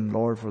here, and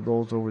Lord, for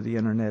those over the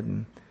internet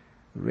and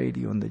the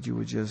radio, and that you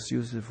would just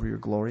use it for your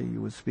glory.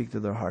 You would speak to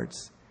their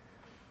hearts.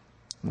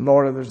 And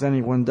Lord, if there's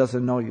anyone who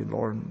doesn't know you,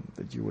 Lord,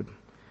 that you would,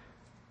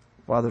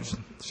 Father,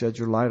 shed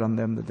your light on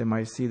them, that they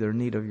might see their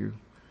need of your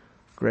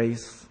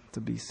grace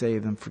to be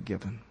saved and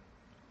forgiven.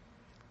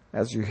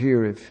 As you're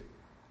here, if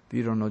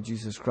you don't know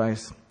Jesus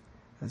Christ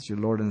as your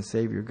Lord and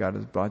Savior, God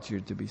has brought you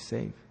here to be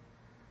saved,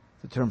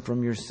 to turn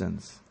from your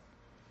sins.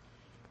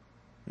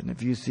 And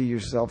if you see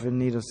yourself in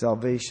need of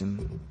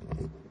salvation,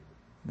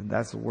 then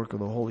that's the work of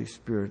the Holy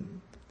Spirit.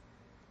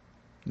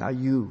 Now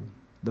you,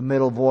 the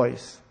middle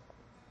voice,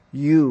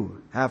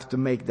 you have to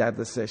make that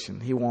decision.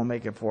 He won't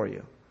make it for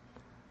you.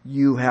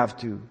 You have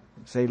to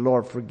say,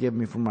 Lord, forgive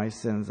me for my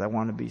sins. I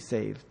want to be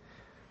saved.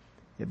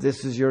 If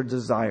this is your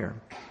desire,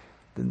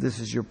 then this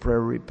is your prayer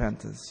of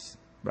repentance.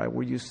 Right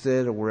where you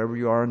sit or wherever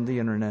you are on the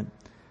internet,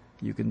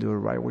 you can do it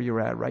right where you're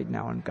at right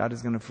now. And God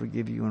is going to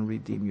forgive you and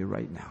redeem you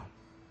right now.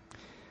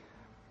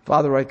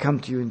 Father, I come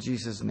to you in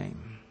Jesus'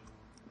 name.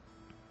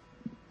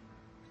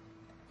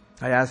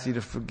 I ask you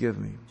to forgive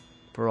me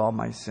for all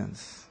my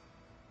sins.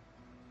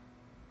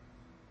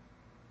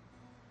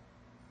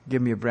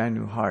 Give me a brand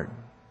new heart.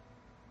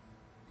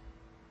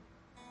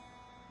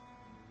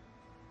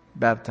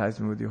 Baptize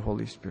me with your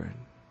Holy Spirit.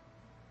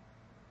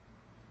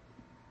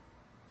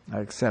 I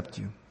accept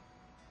you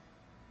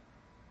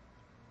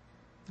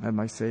as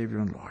my Savior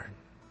and Lord.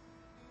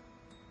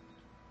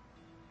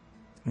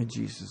 In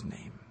Jesus'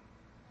 name.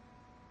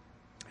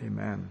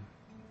 Amen.